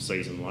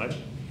season later.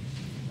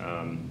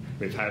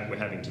 We're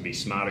having to be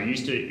smarter. It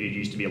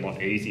used to be a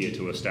lot easier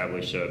to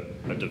establish a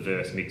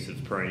diverse mix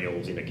of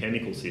perennials in a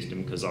chemical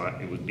system because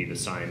it would be the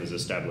same as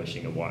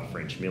establishing a white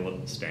French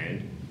millet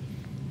stand.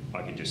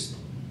 I could just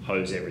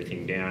hose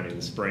everything down in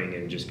the spring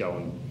and just go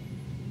and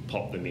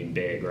pop them in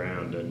bare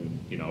ground, and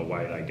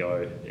away they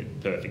go.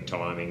 Perfect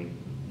timing,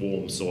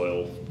 warm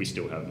soil. We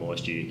still have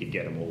moisture. You could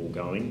get them all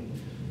going.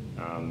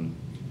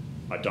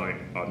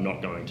 I'm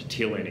not going to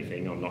till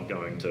anything. I'm not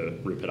going to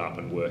rip it up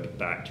and work it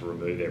back to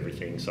remove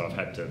everything. So I've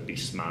had to be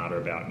smarter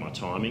about my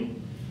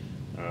timing.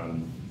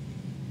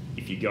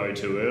 If you go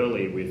too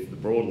early with the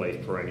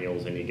broadleaf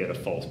perennials and you get a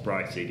false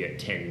break, so you get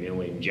 10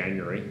 mil in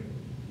January,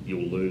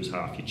 you'll lose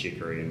half your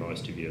chicory and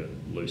most of your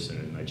lucerne,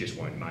 and they just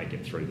won't make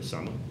it through the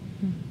summer.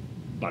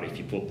 But if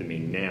you put them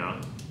in now,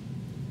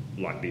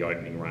 like the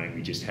opening rain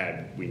we just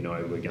had, we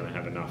know we're going to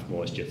have enough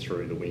moisture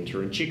through the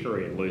winter, and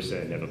chicory and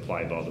lucerne never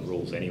play by the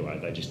rules anyway.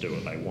 They just do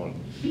what they want.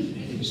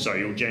 So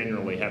you'll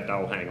generally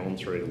they'll hang on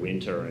through the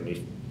winter, and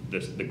if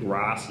the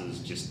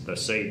grasses, the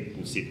seed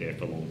will sit there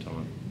for a long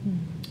time.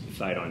 If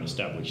they don't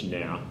establish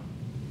now,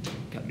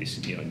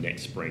 this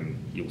next spring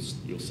you'll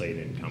see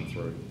them come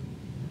through.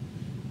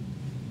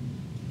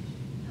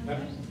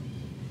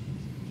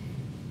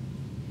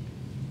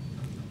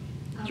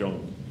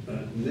 John.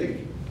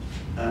 Nick,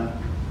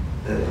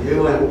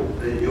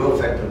 you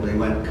effectively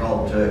went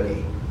cold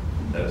turkey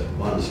at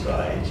one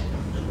stage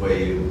where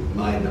you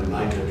made the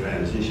major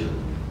transition.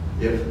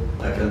 If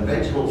a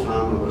conventional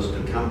farmer was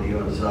to come to you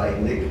and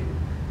say, "Nick,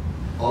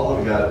 I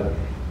want to go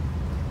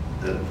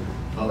and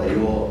follow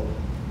your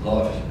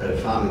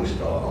life farming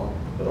style,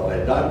 but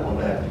I don't want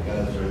to have to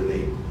go through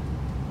the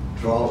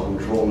trials and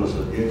traumas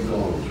that you've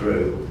gone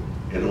through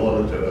in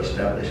order to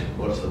establish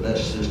what's the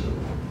best system,"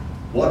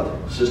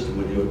 what system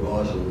would you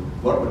advise them?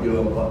 What would you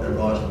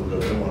advise them to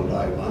do on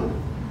day one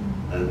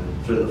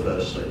and through the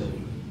first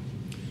season?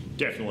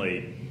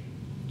 Definitely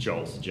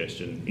Joel's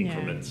suggestion,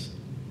 increments.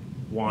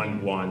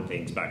 Wind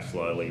things back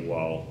slowly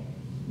while,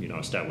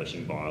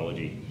 establishing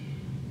biology.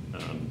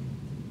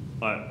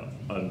 I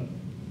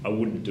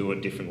wouldn't do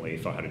it differently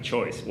if I had a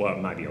choice. Well,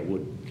 maybe I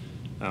would.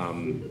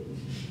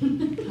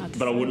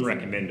 But I wouldn't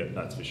recommend it,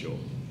 that's for sure.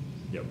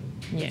 Yep.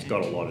 Yeah. It's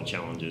got a lot of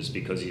challenges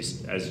because,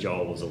 as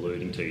Joel was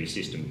alluding to, your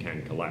system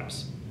can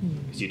collapse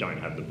because you don't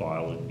have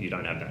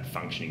that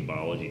functioning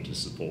biology to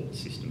support the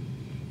system.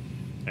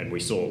 And we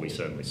certainly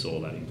saw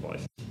that in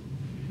place.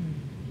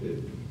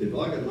 If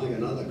I could make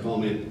another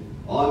comment,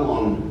 I'm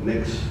on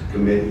Nick's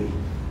committee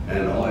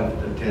and I've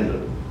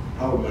attended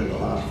probably the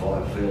last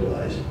 5 field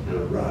days in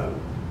a row,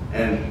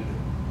 and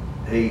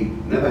he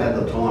never had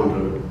the time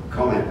to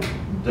comment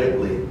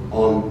deeply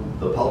on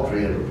the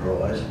poultry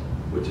enterprise,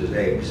 which is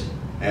eggs,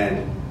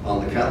 and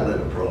on the cattle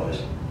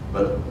enterprise.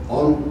 But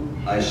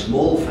on a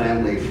small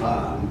family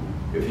farm,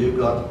 if you've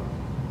got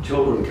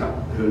children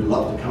who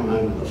love to come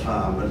home to the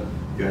farm but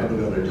you haven't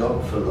got a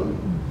job for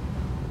them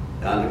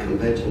under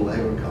conventional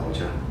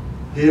agriculture,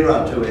 here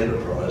are 2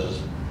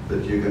 enterprises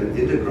that you can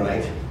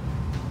integrate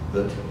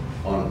that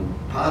on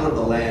part of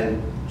the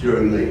land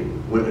during the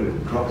winter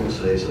cropping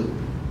season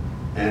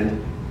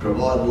and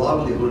provide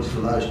livelihoods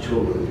for those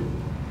children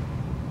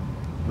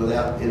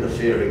without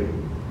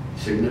interfering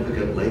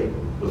significantly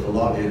with the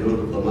livelihood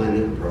of the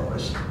main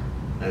enterprise.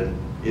 And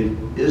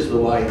it is the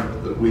way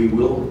that we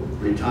will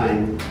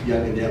retain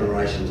younger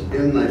generations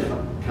in the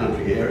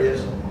country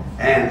areas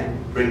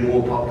and bring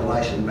more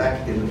population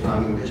back into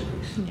farming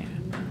districts.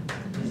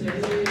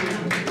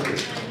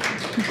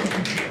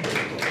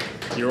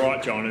 You're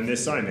right, John, and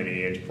there's so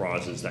many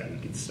enterprises that you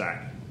could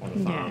stack on a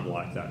farm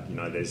like that. You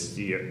know, there's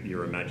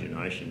your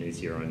imagination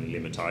is your only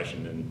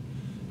limitation, and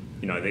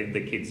you know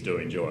the kids do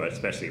enjoy it,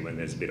 especially when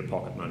there's a bit of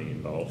pocket money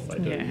involved. They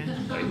do.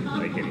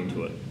 They get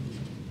into it.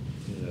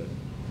 Yeah.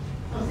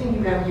 I was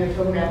thinking about when you were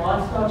talking about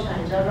lifestyle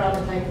change. I'd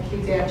rather take the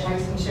kids out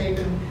chasing sheep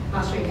and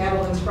mustering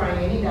cattle than spraying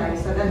any day.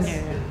 So that's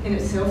in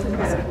itself is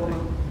better for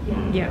them.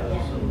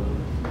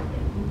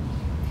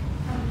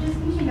 Just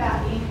thinking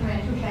about the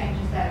incremental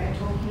changes that we're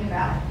talking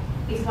about,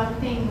 is one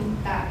thing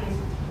that is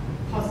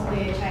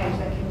possibly a change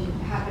that can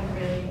happen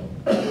really,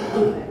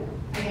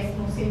 I guess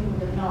more simple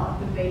than not,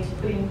 would be to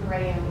put in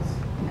perennials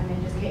and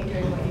then just keep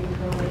doing what you would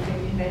normally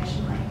do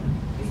conventionally.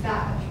 Is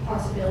that a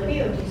possibility,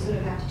 or do you sort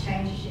of have to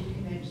change your shift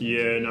conventionally?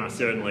 Yeah, no,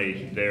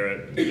 certainly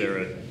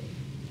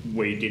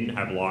we didn't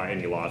have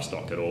any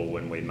livestock at all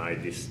when we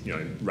made this,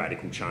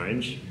 radical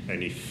change.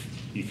 And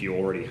if you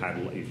already had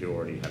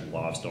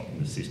livestock in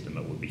the system,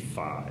 it would be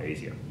far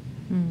easier.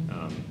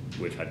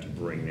 We've had to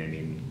bring them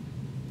in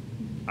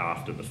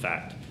after the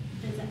fact.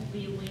 Is that for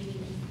your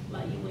weeding,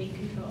 like your weed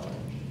control?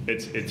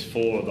 It's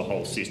for the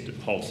whole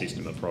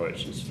system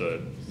approach. It's for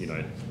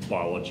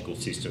biological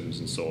systems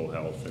and soil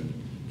health and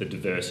the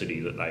diversity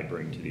that they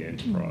bring to the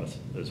enterprise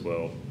as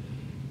well.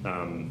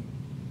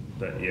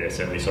 But yeah,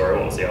 certainly. Sorry,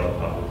 what was the other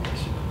part of the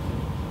question?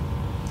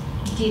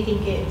 Do you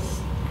think it's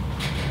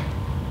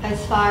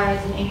as far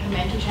as an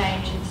incremental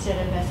change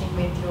instead of messing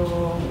with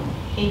your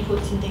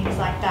inputs and things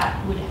like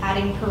that? Would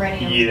adding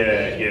perennials?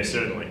 Yeah,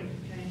 certainly.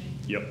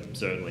 Yep,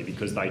 certainly,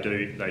 because they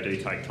do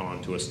take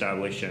time to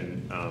establish,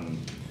 and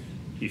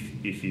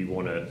if you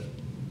want to,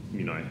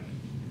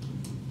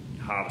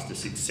 harvest a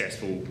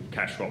successful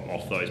cash crop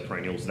off those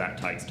perennials, that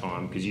takes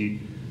time because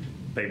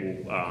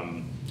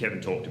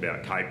Kevin talked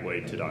about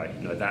capeweed today.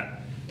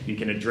 That you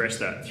can address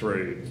that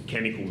through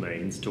chemical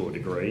means to a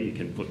degree. You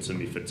can put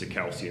if it's a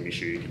calcium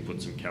issue, you can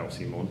put some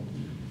calcium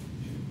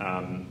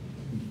on,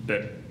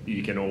 but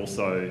you can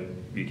also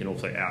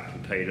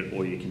outcompete it,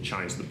 or you can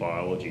change the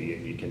biology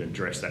and you can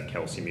address that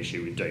calcium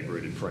issue with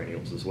deep-rooted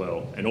perennials as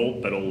well.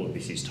 But all of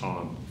this is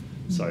time.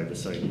 So the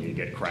sooner you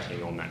get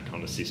cracking on that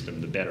kind of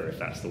system, the better, if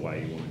that's the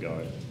way you want to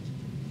go.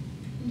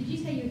 Did you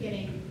say you were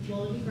getting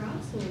wallaby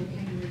grass or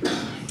kangaroo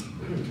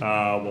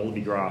grass?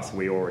 Wallaby grass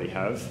we already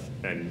have,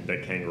 and the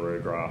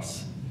kangaroo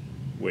grass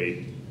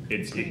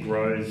it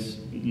grows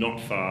not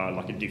far.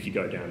 Like if you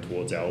go down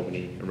towards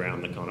Albany,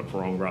 around the kind of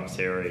Parongrass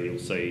area, you'll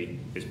see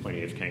there's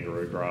plenty of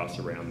kangaroo grass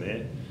around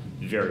there.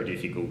 Very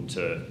difficult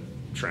to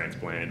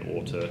transplant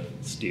or to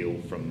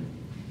steal from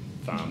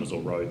farmers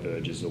or road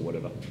vergers or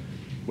whatever.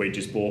 We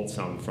just bought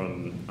some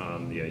from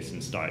the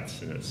eastern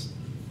states, and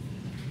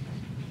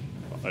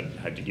I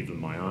had to give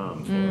them my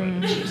arm for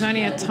it. It's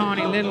only a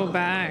tiny little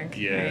bag.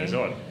 Yeah, it's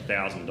like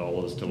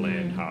 $1,000 to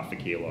land half a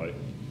kilo.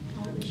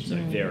 So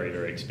very,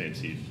 very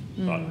expensive.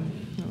 But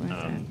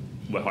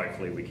well,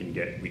 hopefully we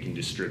can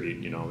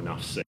distribute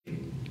enough seed,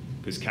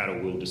 because cattle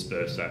will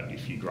disperse that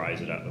if you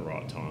graze it at the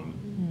right time.